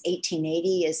 since it's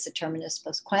 1880 is the terminus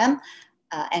post quem,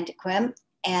 antequem.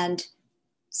 And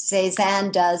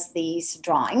Cezanne does these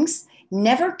drawings,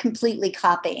 never completely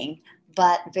copying,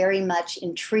 but very much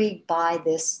intrigued by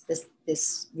this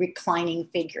reclining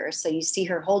figure. So you see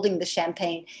her holding the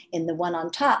champagne in the one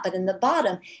on top, but in the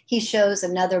bottom, he shows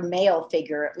another male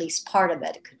figure, at least part of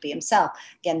it. It could be himself.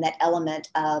 Again, that element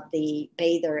of the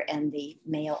bather and the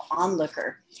male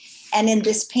onlooker. And in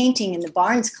this painting in the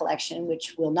Barnes collection,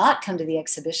 which will not come to the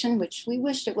exhibition, which we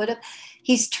wished it would have,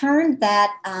 he's turned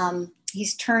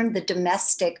the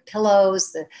domestic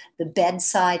pillows, the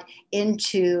bedside,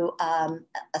 into a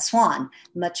swan,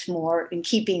 much more in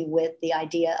keeping with the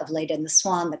idea of Leda and the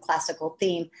Swan, the classical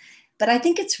theme. But I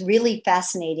think it's really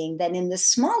fascinating that in the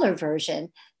smaller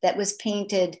version that was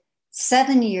painted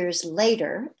 7 years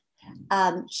later,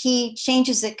 he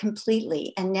changes it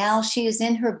completely. And now she is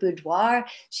in her boudoir,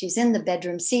 she's in the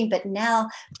bedroom scene, but now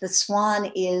the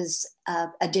swan is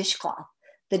a dishcloth.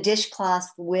 The dishcloth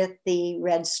with the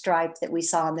red stripe that we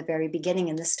saw in the very beginning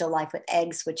in the Still Life with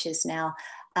Eggs, which is now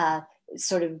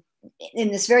sort of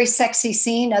in this very sexy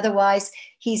scene. Otherwise,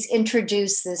 he's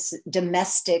introduced this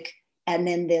domestic and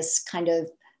then this kind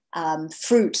of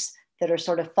fruits that are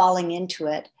sort of falling into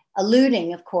it,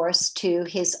 alluding, of course, to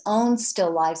his own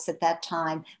still lifes at that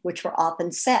time, which were often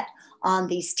set on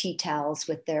these tea towels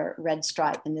with their red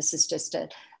stripe. And this is just a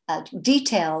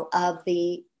detail of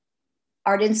the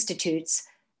Art Institute's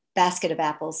basket of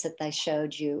apples that I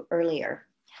showed you earlier.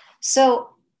 So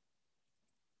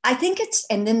I think it's,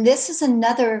 and then this is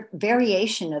another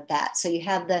variation of that. So you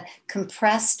have the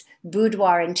compressed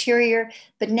boudoir interior,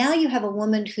 but now you have a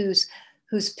woman whose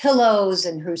pillows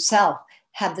and herself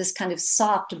have this kind of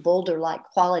soft boulder-like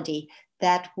quality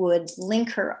that would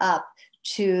link her up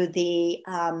to the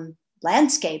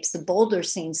landscapes, the boulder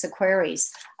scenes, the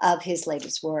quarries of his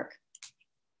latest work.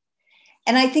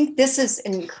 And I think this is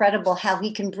incredible how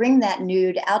he can bring that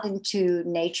nude out into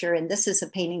nature. And this is a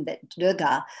painting that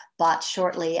Gogh bought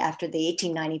shortly after the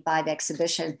 1895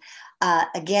 exhibition.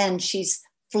 Again, she's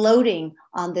floating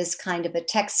on this kind of a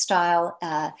textile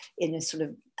in a sort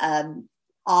of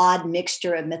odd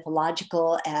mixture of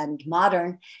mythological and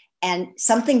modern. And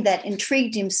something that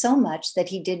intrigued him so much that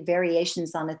he did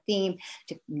variations on a theme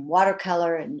to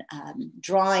watercolor and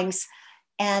drawings.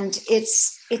 And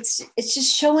it's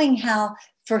just showing how,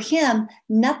 for him,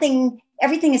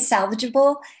 everything is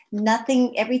salvageable.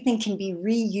 Everything can be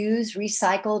reused,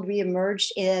 recycled,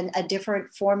 reemerged in a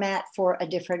different format for a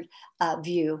different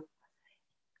view.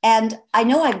 And I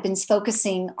know I've been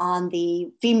focusing on the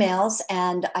females,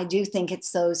 and I do think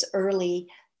it's those early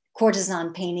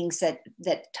courtesan paintings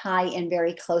that tie in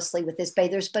very closely with his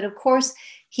bathers. But of course,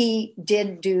 he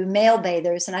did do male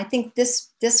bathers. And I think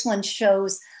this one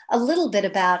shows a little bit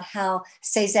about how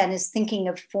Cezanne is thinking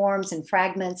of forms and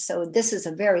fragments. So this is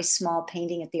a very small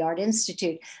painting at the Art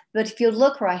Institute. But if you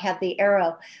look where I have the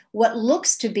arrow, what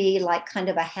looks to be like kind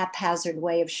of a haphazard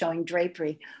way of showing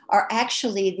drapery are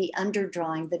actually the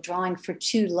underdrawing, the drawing for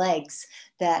two legs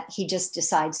that he just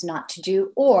decides not to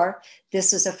do, or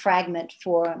this is a fragment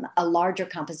for a larger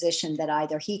composition that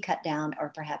either he cut down or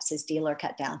perhaps his dealer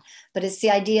cut down. But it's the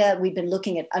idea, we've been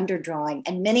looking at underdrawing,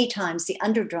 and many times the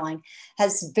underdrawing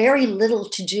has very little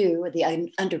to do with the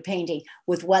underpainting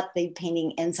with what the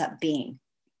painting ends up being.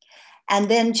 And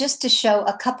then just to show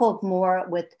a couple more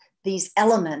with these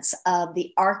elements of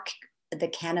the arc, the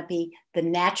canopy, the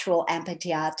natural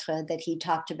amphitheatre that he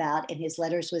talked about in his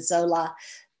letters with Zola,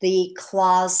 the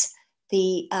cloths,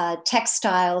 the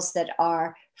textiles that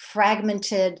are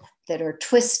fragmented, that are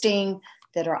twisting,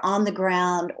 that are on the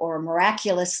ground or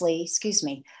miraculously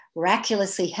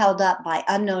held up by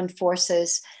unknown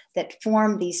forces that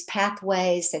form these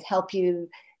pathways that help you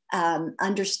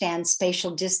understand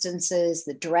spatial distances,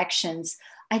 the directions.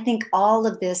 I think all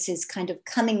of this is kind of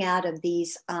coming out of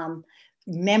these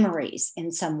memories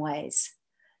in some ways.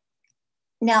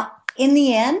 Now, in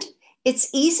the end, it's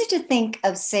easy to think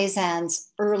of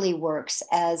Cezanne's early works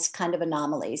as kind of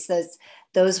anomalies.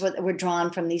 Those were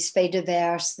drawn from these faits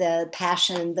divers, the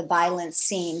passion, the violent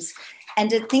scenes, and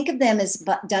to think of them as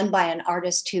done by an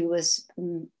artist who was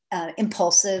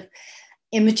impulsive,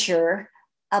 immature.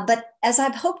 But as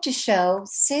I've hoped to show,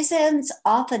 Cezanne's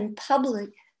often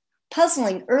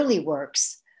puzzling early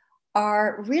works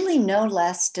are really no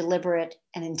less deliberate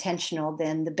and intentional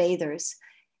than the bathers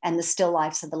and the still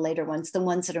lifes of the later ones, the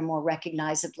ones that are more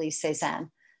recognizably Cezanne.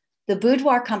 The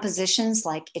boudoir compositions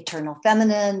like Eternal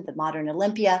Feminine, the Modern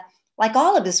Olympia, like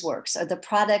all of his works, are the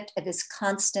product of his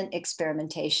constant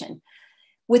experimentation.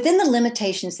 Within the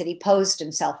limitations that he posed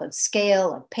himself of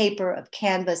scale, of paper, of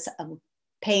canvas, of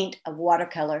paint, of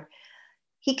watercolor,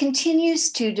 he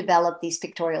continues to develop these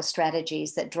pictorial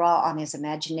strategies that draw on his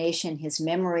imagination, his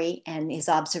memory, and his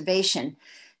observation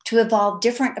to evolve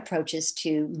different approaches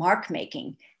to mark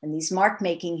making. And these mark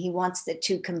making, he wants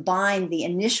to combine the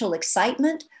initial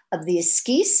excitement of the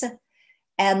esquisse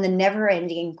and the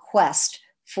never-ending quest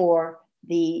for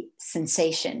the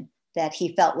sensation that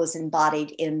he felt was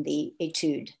embodied in the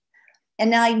etude.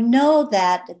 And now I know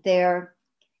that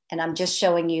and I'm just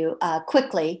showing you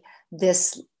quickly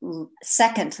this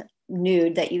second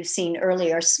nude that you've seen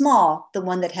earlier, small, the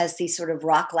one that has these sort of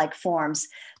rock-like forms.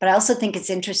 But I also think it's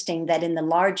interesting that in the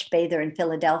large bather in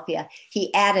Philadelphia,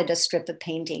 he added a strip of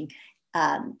painting,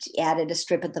 added a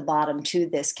strip at the bottom to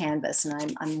this canvas.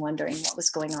 And I'm wondering what was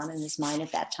going on in his mind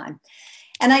at that time.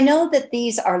 And I know that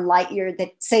these are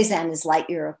that Cezanne is light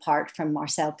year apart from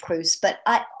Marcel Proust, but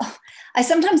I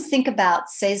sometimes think about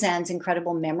Cezanne's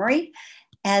incredible memory,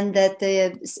 and that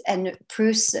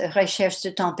Proust's Recherche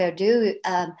de temps perdu,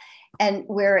 and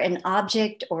where an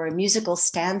object or a musical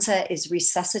stanza is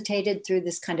resuscitated through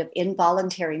this kind of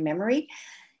involuntary memory.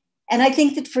 And I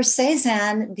think that for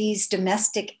Cezanne, these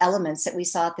domestic elements that we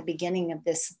saw at the beginning of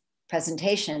this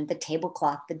presentation, the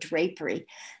tablecloth, the drapery,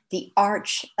 the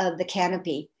arch of the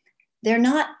canopy, they're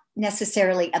not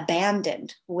necessarily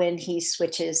abandoned when he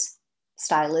switches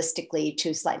stylistically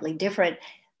to slightly different,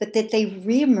 but that they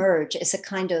reemerge as a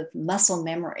kind of muscle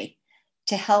memory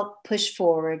to help push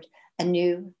forward a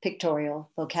new pictorial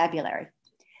vocabulary.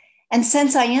 And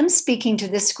since I am speaking to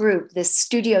this group, this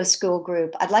studio school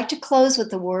group, I'd like to close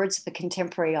with the words of a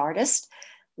contemporary artist,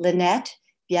 Lynette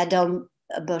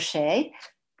Viadon-Boucher,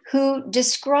 who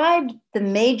described the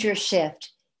major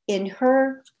shift in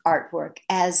her artwork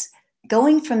as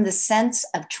going from the sense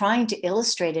of trying to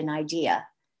illustrate an idea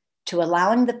to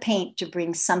allowing the paint to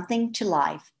bring something to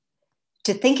life,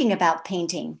 to thinking about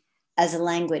painting as a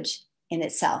language in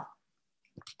itself.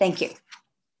 Thank you.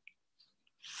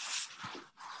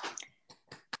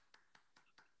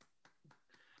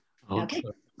 Okay.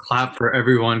 Clap for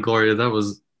everyone, Gloria. That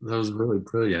was really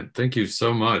brilliant. Thank you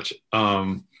so much.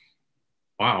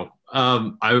 Wow.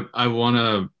 I want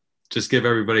to just give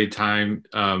everybody time.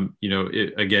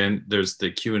 Again, there's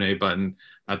the Q&A button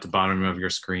at the bottom of your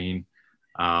screen.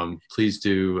 Please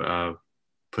do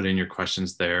put in your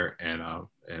questions there,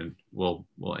 and we'll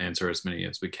answer as many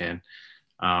as we can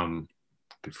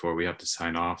before we have to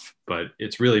sign off. But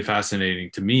it's really fascinating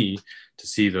to me to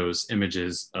see those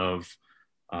images of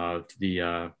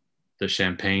the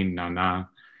Champagne Nana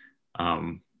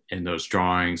in those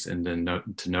drawings, and then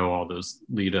to know all those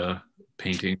Leda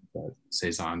paintings that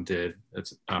Cezanne did.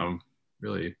 It's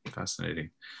really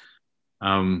fascinating.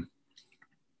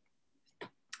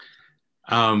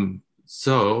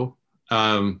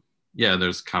 Yeah,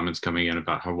 there's comments coming in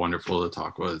about how wonderful the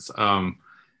talk was.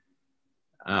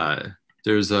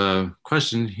 There's a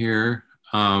question here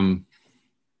from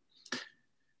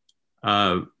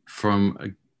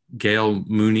Gail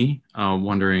Mooney,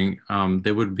 wondering,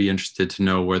 they would be interested to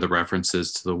know where the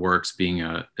references to the works being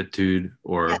a etude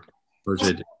or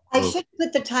portrait. I should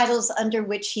put the titles under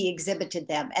which he exhibited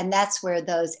them, and that's where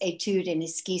those etude and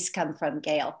esquisse come from,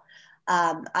 Gail.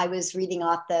 I was reading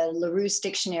off the Larousse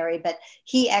dictionary, but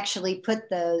he actually put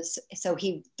those, so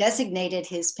he designated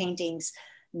his paintings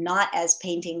not as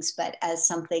paintings, but as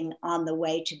something on the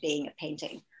way to being a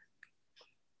painting.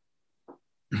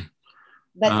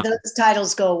 But those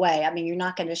titles go away. I mean, you're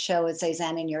not going to show a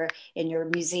Cezanne in your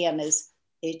museum as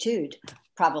etude.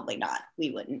 Probably not.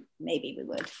 We wouldn't. Maybe we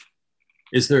would.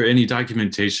 Is there any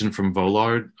documentation from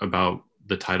Vollard about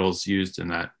the titles used in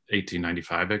that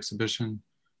 1895 exhibition?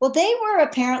 Well, they were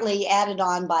apparently added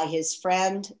on by his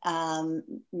friend,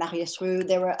 Marius Roux.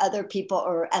 There were other people,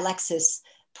 or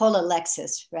Paul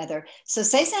Alexis, rather. So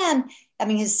Cezanne, I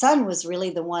mean, his son was really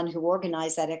the one who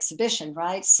organized that exhibition,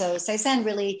 right? So Cezanne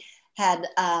really had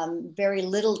very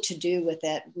little to do with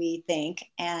it, we think,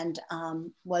 and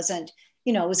wasn't,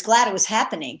 was glad it was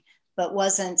happening, but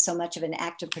wasn't so much of an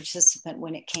active participant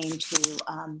when it came to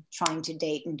trying to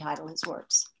date and title his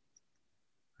works.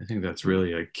 I think that's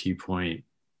really a key point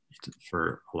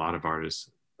for a lot of artists,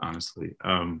 honestly.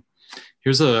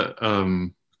 Here's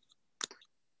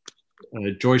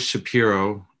Joyce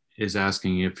Shapiro is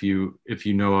asking if you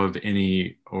know of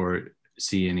any or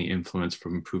see any influence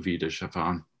from Puvis de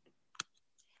Chavannes.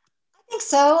 I think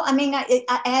so. I mean, I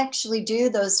actually do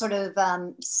those sort of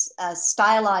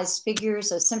stylized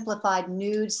figures or simplified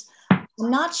nudes. I'm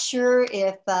not sure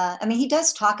if, I mean, he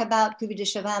does talk about Puvis de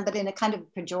Chavannes, but in a kind of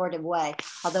pejorative way,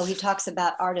 although he talks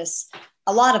about artists,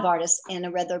 a lot of artists, in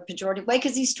a rather pejorative way,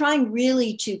 because he's trying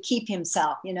really to keep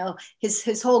himself,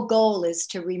 his whole goal is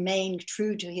to remain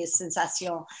true to his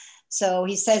sensation. So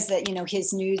he says that,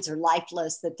 his nudes are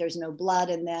lifeless, that there's no blood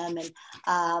in them.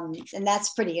 And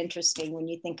that's pretty interesting when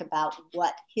you think about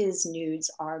what his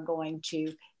nudes are going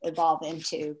to evolve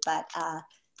into. But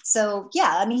so,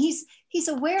 yeah, I mean, he's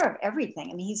aware of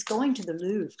everything. I mean, he's going to the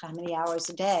Louvre how many hours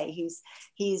a day?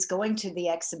 He's going to the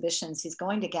exhibitions. He's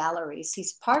going to galleries.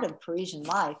 He's part of Parisian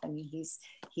life. I mean,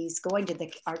 he's going to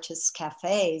the artists'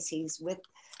 cafes. He's with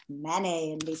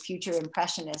Manet and the future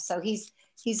Impressionists. So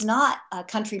he's not a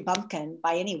country bumpkin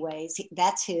by any ways.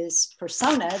 That's his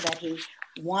persona that he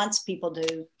wants people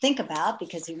to think about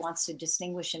because he wants to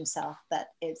distinguish himself. But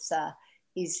it's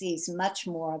he's much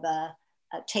more of a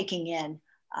taking in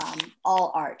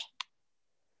all art.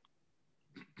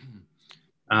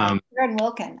 Karen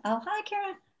Wilkin. Oh, hi,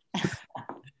 Karen.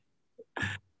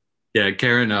 Yeah,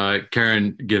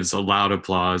 Karen gives a loud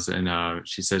applause, and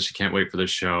she says she can't wait for the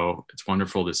show. It's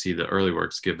wonderful to see the early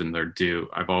works given their due.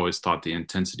 I've always thought the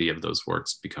intensity of those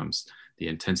works becomes the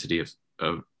intensity of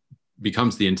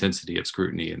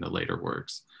scrutiny in the later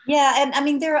works. Yeah, and I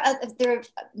mean there are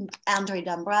Andrei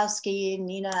Dombrowski,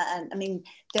 Nina, and I mean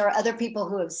there are other people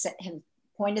who have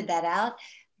pointed that out,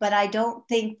 but I don't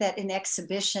think that in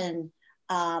exhibition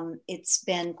it's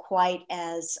been quite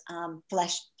as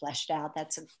fleshed out.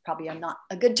 That's probably not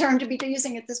a good term to be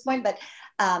using at this point, but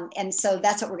and so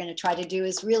that's what we're going to try to do,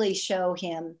 is really show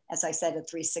him, as I said, a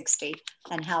 360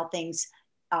 and how things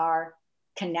are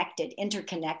connected,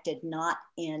 interconnected, not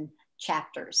in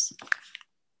chapters.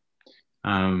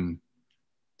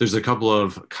 There's a couple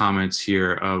of comments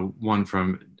here. One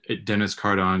from Denis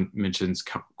Cardon mentions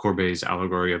Courbet's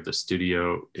allegory of the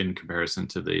studio in comparison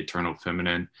to the eternal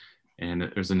feminine. And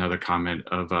there's another comment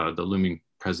of the looming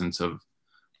presence of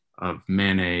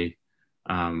Manet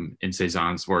in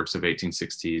Cezanne's works of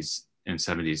 1860s and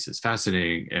 70s is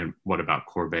fascinating. And what about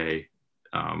Courbet?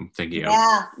 Thinking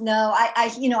yeah, no,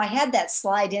 I had that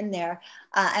slide in there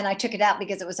and I took it out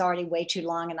because it was already way too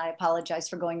long and I apologize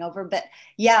for going over. But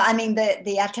yeah, I mean,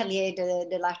 the Atelier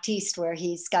de l'Artiste where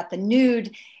he's got the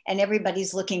nude and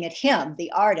everybody's looking at him,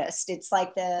 the artist. It's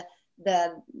like the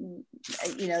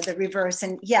reverse.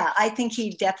 And yeah, I think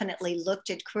he definitely looked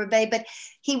at Courbet, but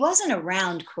he wasn't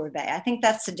around Courbet. I think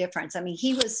that's the difference. I mean,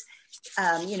 he was,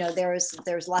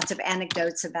 there's lots of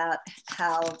anecdotes about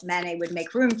how Manet would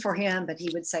make room for him, but he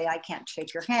would say, I can't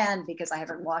shake your hand because I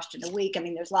haven't washed in a week. I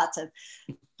mean, there's lots of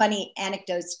funny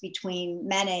anecdotes between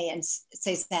Manet and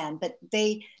Cezanne, but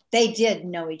they did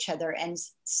know each other. And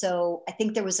so I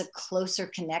think there was a closer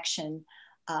connection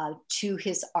to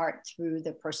his art through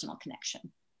the personal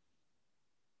connection.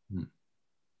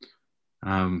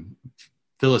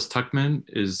 Phyllis Tuckman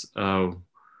is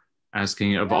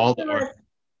asking, of all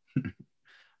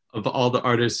the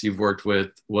artists you've worked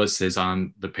with, was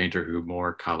Cezanne the painter who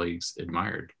more colleagues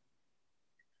admired?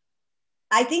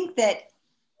 I think that,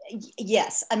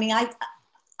 yes. I mean,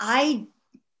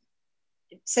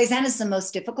 Cezanne is the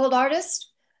most difficult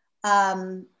artist,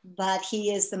 but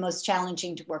he is the most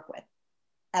challenging to work with.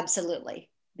 Absolutely.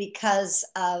 Because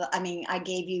I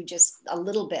gave you just a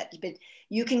little bit, but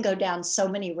you can go down so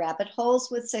many rabbit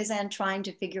holes with Cezanne trying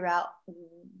to figure out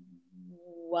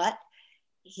what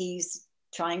he's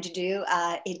trying to do.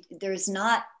 There's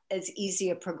not as easy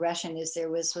a progression as there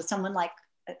was with someone like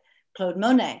Claude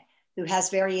Monet, who has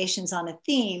variations on a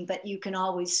theme, but you can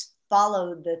always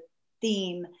follow the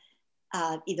theme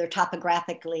either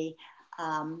topographically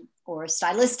or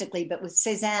stylistically. But with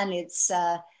Cezanne, it's,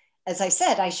 as I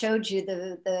said, I showed you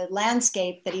the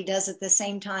landscape that he does at the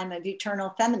same time of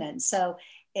eternal feminine. So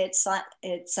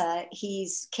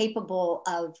he's capable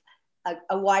of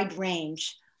a wide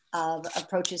range of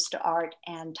approaches to art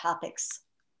and topics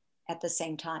at the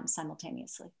same time,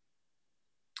 simultaneously.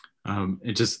 And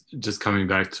just coming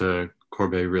back to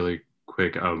Courbet really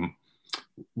quick,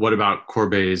 what about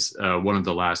Courbet's, one of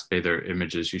the last bather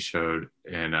images you showed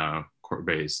in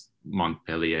Courbet's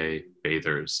Montpellier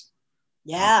bathers?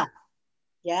 Yeah.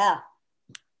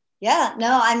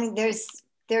 No, I mean, there's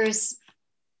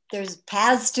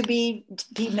paths to be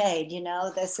made,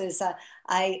 this is,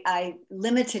 I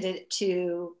limited it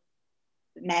to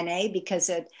Manet because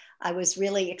I was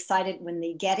really excited when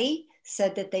the Getty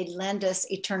said that they'd lend us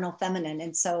Eternal Feminine.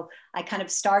 And so I kind of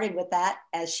started with that,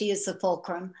 as she is the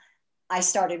fulcrum. I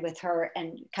started with her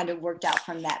and kind of worked out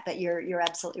from that, but you're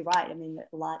absolutely right. I mean,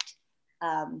 a lot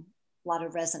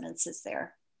of resonance is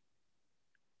there.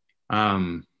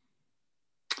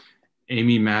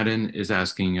 Amy Madden is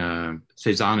asking,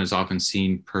 Cezanne is often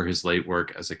seen per his late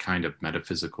work as a kind of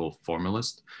metaphysical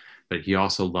formalist, but he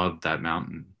also loved that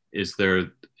mountain. Is there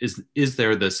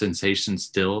the sensation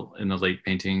still in the late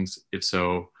paintings? If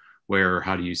so, where or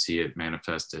how do you see it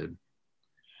manifested?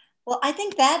 Well, I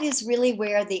think that is really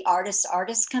where the artist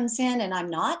comes in, and I'm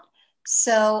not.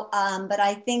 So, but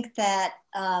I think that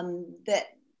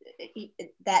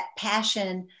that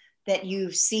passion that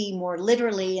you see more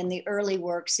literally in the early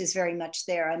works is very much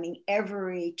there. I mean,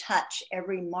 every touch,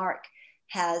 every mark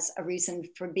has a reason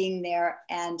for being there,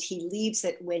 and he leaves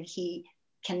it when he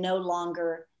can no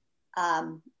longer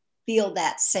feel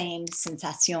that same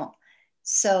sensation.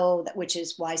 So, which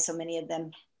is why so many of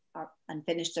them are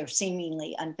unfinished or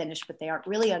seemingly unfinished, but they aren't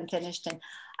really unfinished. And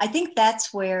I think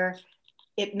that's where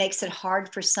it makes it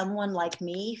hard for someone like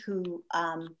me who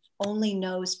only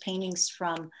knows paintings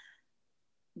from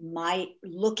my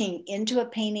looking into a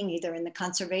painting, either in the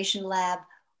conservation lab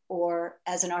or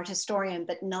as an art historian,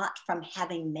 but not from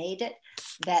having made it,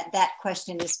 that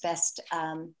question is best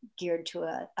geared to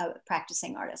a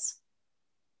practicing artist.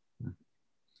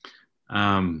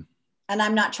 And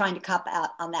I'm not trying to cop out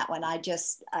on that one. I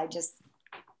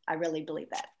really believe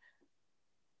that.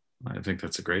 I think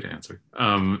that's a great answer,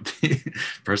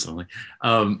 personally.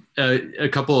 A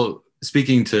couple,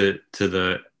 speaking to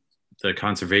the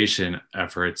conservation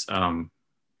efforts,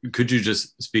 could you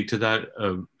just speak to that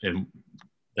and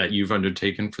that you've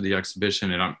undertaken for the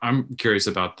exhibition? And I'm curious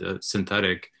about the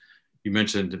synthetic. You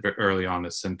mentioned early on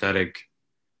a synthetic,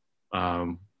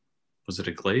 was it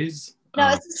a glaze? No,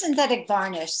 it's a synthetic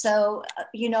varnish. So,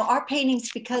 our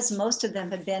paintings, because most of them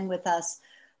have been with us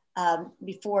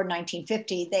before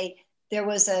 1950, there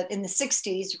was in the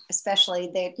 60s, especially,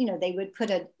 they would put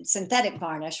a synthetic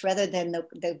varnish rather than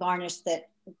the varnish that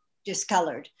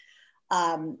discolored.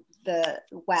 the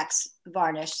wax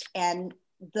varnish, and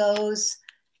those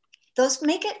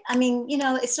make it, I mean, you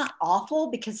know, it's not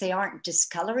awful because they aren't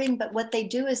discoloring, but what they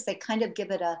do is they kind of give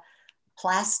it a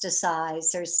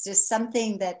plasticize. There's just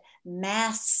something that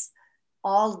masks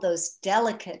all those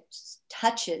delicate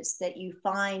touches that you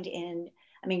find in,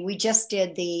 I mean, we just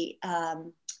did the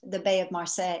Bay of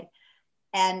Marseille,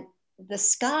 and the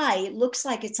sky, it looks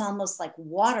like it's almost like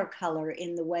watercolor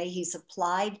in the way he's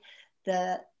applied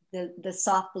the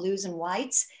soft blues and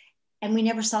whites. And we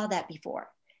never saw that before.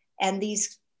 And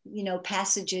these, you know,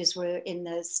 passages were in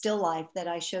the still life that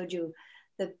I showed you,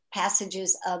 the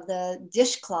passages of the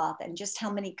dishcloth and just how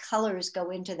many colors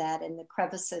go into that, and the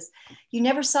crevices. You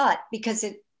never saw it because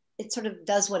it sort of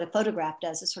does what a photograph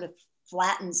does. It sort of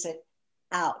flattens it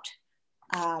out.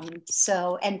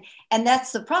 So, and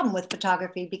that's the problem with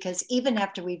photography, because even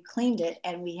after we've cleaned it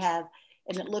and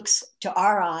it looks to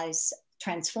our eyes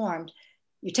transformed,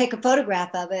 you take a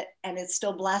photograph of it and it's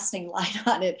still blasting light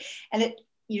on it. And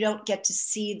you don't get to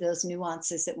see those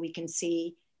nuances that we can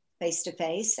see face to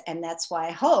face. And that's why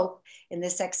I hope in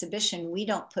this exhibition, we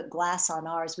don't put glass on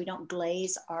ours. We don't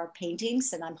glaze our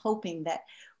paintings. And I'm hoping that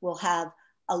we'll have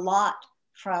a lot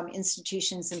from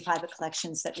institutions and private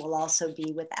collections that will also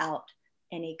be without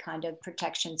any kind of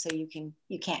protection. So you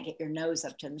can't get your nose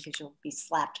up to them because you'll be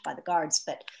slapped by the guards,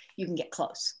 but you can get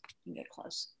close. You can get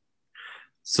close.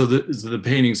 So the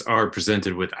paintings are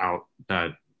presented without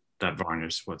that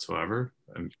varnish whatsoever.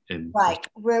 Right.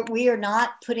 We are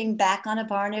not putting back on a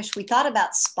varnish. We thought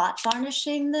about spot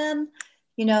varnishing them.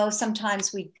 You know,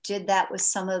 sometimes we did that with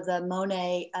some of the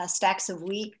Monet stacks of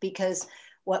wheat, because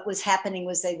what was happening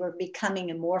was they were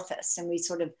becoming amorphous, and we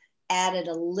sort of added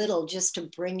a little just to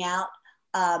bring out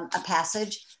a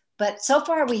passage. But so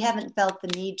far we haven't felt the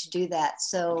need to do that.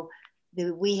 So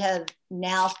we have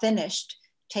now finished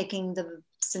taking the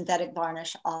synthetic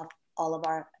varnish off all of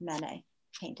our Manet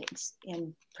paintings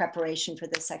in preparation for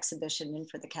this exhibition and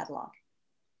for the catalog.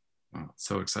 Wow,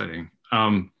 so exciting.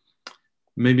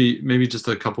 Maybe just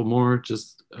a couple more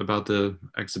just about the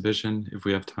exhibition if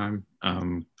we have time.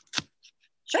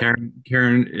 Sure.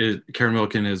 Karen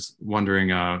Wilkin is wondering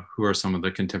who are some of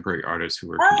the contemporary artists who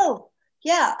were. Oh,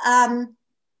 yeah.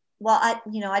 Well, I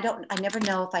never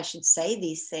know if I should say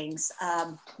these things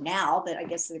now, but I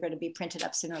guess they're going to be printed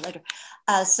up sooner or later.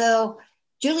 So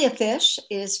Julia Fish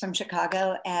is from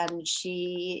Chicago, and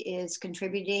she is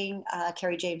contributing.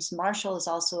 Carrie James Marshall is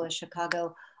also a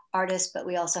Chicago artist, but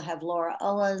we also have Laura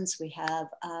Owens, we have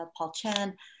Paul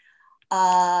Chen.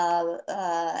 Etel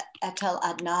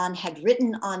Adnan had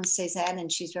written on Cezanne,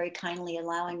 and she's very kindly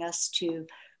allowing us to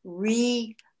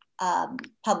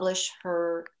publish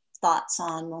her thoughts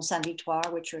on Mont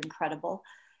Saint-Victoire, which are incredible.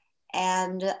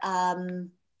 And there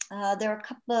are a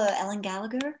couple of Ellen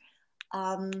Gallagher,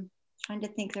 trying to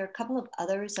think, there are a couple of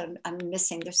others I'm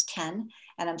missing. There's 10,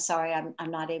 and I'm sorry,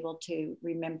 I'm not able to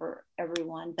remember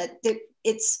everyone, but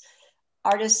it's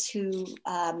artists who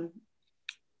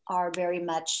are very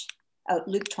much,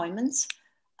 Luke Toymans.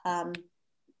 Yeah,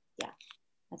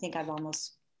 I think I've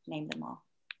almost named them all.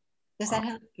 Does that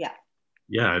help? Yeah.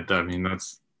 Yeah, I mean,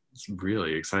 it's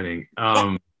really exciting.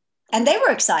 Yeah. And they were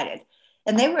excited,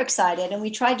 and we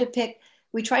tried to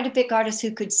pick artists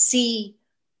who could see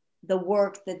the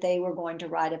work that they were going to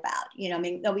write about. You know, I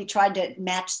mean, we tried to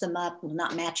match them up, well,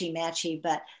 not matchy,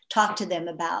 but talk to them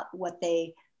about what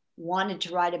they wanted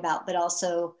to write about. But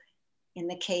also in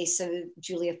the case of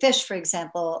Julia Fish, for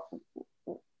example,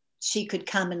 she could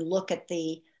come and look at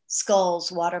the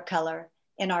skulls watercolor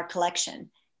in our collection.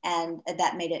 And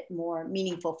that made it more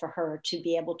meaningful for her to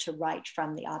be able to write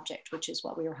from the object, which is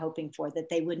what we were hoping for, that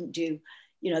they wouldn't do,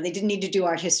 you know, they didn't need to do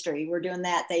art history. We're doing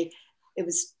that. It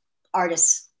was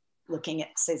artists looking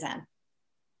at Cezanne.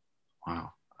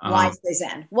 Wow. Why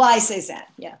Cezanne? Why Cezanne?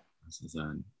 Yeah.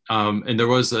 Cezanne. And there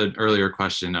was an earlier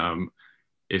question.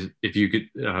 If you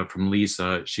could, from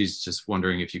Lisa, she's just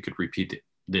wondering if you could repeat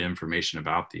the information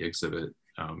about the exhibit.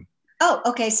 Oh,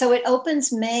 okay. So it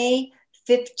opens May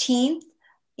 15th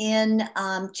in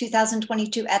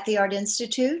 2022 at the Art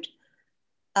Institute.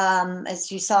 As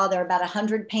you saw, there are about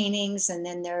 100 paintings, and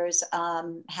then there's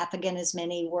half again as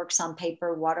many works on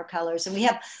paper, watercolors, and we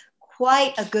have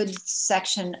quite a good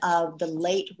section of the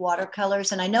late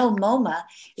watercolors. And I know MoMA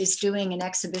is doing an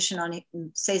exhibition on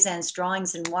Cezanne's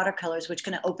drawings in watercolors, which is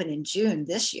going to open in June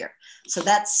this year. So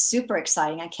that's super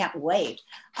exciting. I can't wait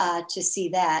to see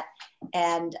that.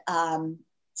 And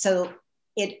so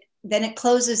then it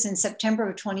closes in September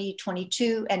of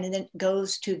 2022, and then it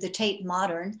goes to the Tate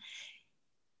Modern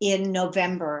in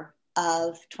November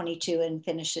of 22 and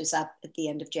finishes up at the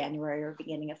end of January or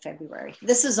beginning of February.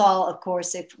 This is all, of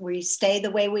course, if we stay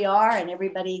the way we are and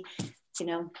everybody, you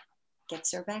know, gets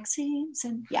their vaccines,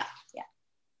 and yeah.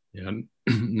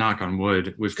 Knock on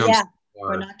wood. We've come. Yeah,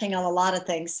 we're knocking on a lot of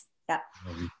things. Yeah.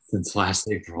 Since last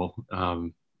April.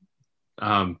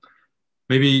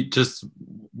 Maybe just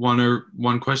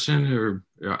one question, or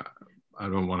I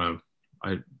don't want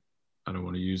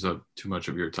to use up too much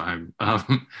of your time.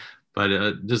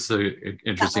 But just an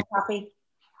interesting.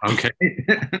 Okay,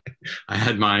 I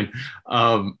had mine.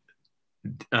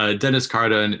 Denis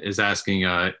Cardon is asking.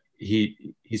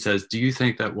 He says, do you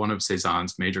think that one of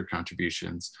Cezanne's major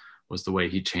contributions was the way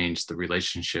he changed the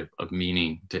relationship of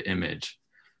meaning to image?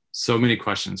 So many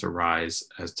questions arise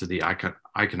as to the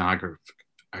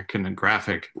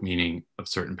iconographic meaning of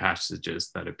certain passages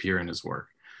that appear in his work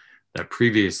that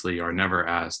previously are never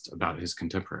asked about his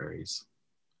contemporaries.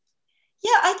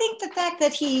 Yeah, I think the fact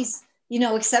that he's,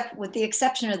 except with the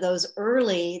exception of those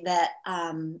early that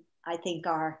I think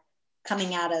are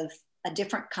coming out of a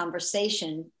different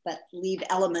conversation, but leave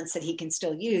elements that he can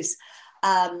still use.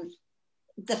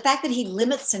 The fact that he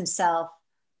limits himself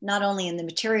not only in the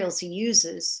materials he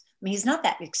uses, I mean, he's not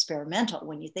that experimental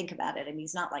when you think about it. I mean,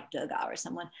 he's not like Gogh or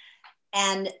someone.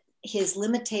 And his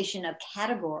limitation of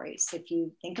categories, if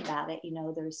you think about it,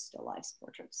 there's still life's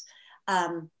portraits.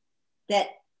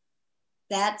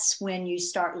 That's when you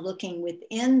start looking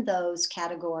within those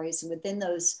categories and within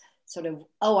those sort of,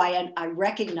 I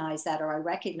recognize that, or I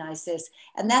recognize this.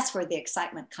 And that's where the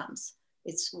excitement comes.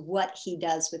 It's what he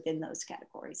does within those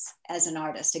categories as an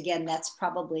artist. Again, that's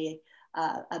probably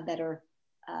a better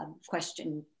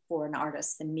question for an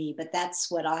artist than me, but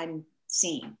that's what I'm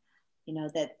seeing,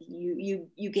 that you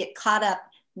get caught up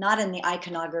not in the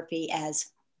iconography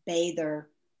as bather,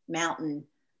 mountain,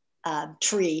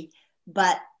 tree,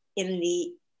 but in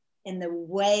the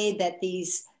way that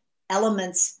these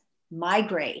elements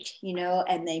migrate,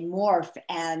 and they morph,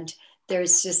 and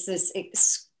there's just this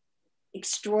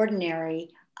extraordinary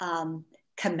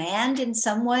command in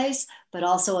some ways, but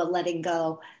also a letting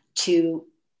go to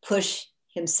push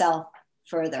himself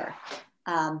further.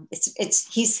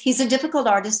 He's a difficult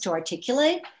artist to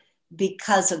articulate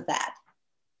because of that,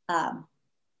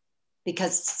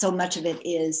 because so much of it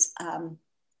is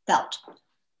felt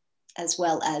as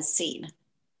well as seen.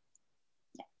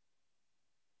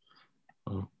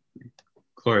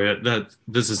 Gloria,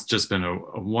 this has just been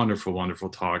a wonderful, wonderful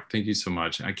talk. Thank you so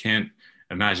much. I can't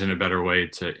imagine a better way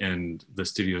to end the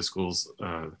Studio School's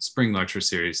spring lecture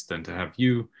series than to have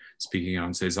you speaking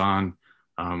on Cezanne,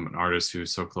 an artist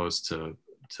who's so close to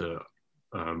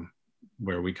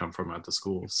where we come from at the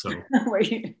school. So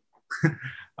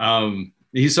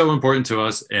he's so important to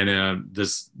us, and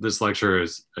this lecture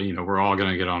is, we're all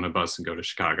going to get on a bus and go to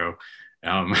Chicago.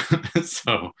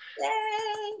 So. Yay.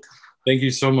 Thank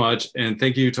you so much, and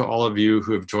thank you to all of you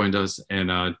who have joined us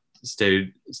and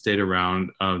stayed around.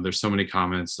 There's so many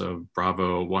comments of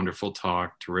bravo, wonderful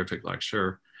talk, terrific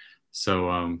lecture.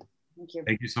 So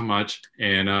thank you so much,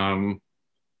 and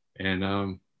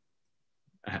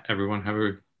everyone have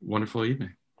a wonderful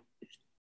evening.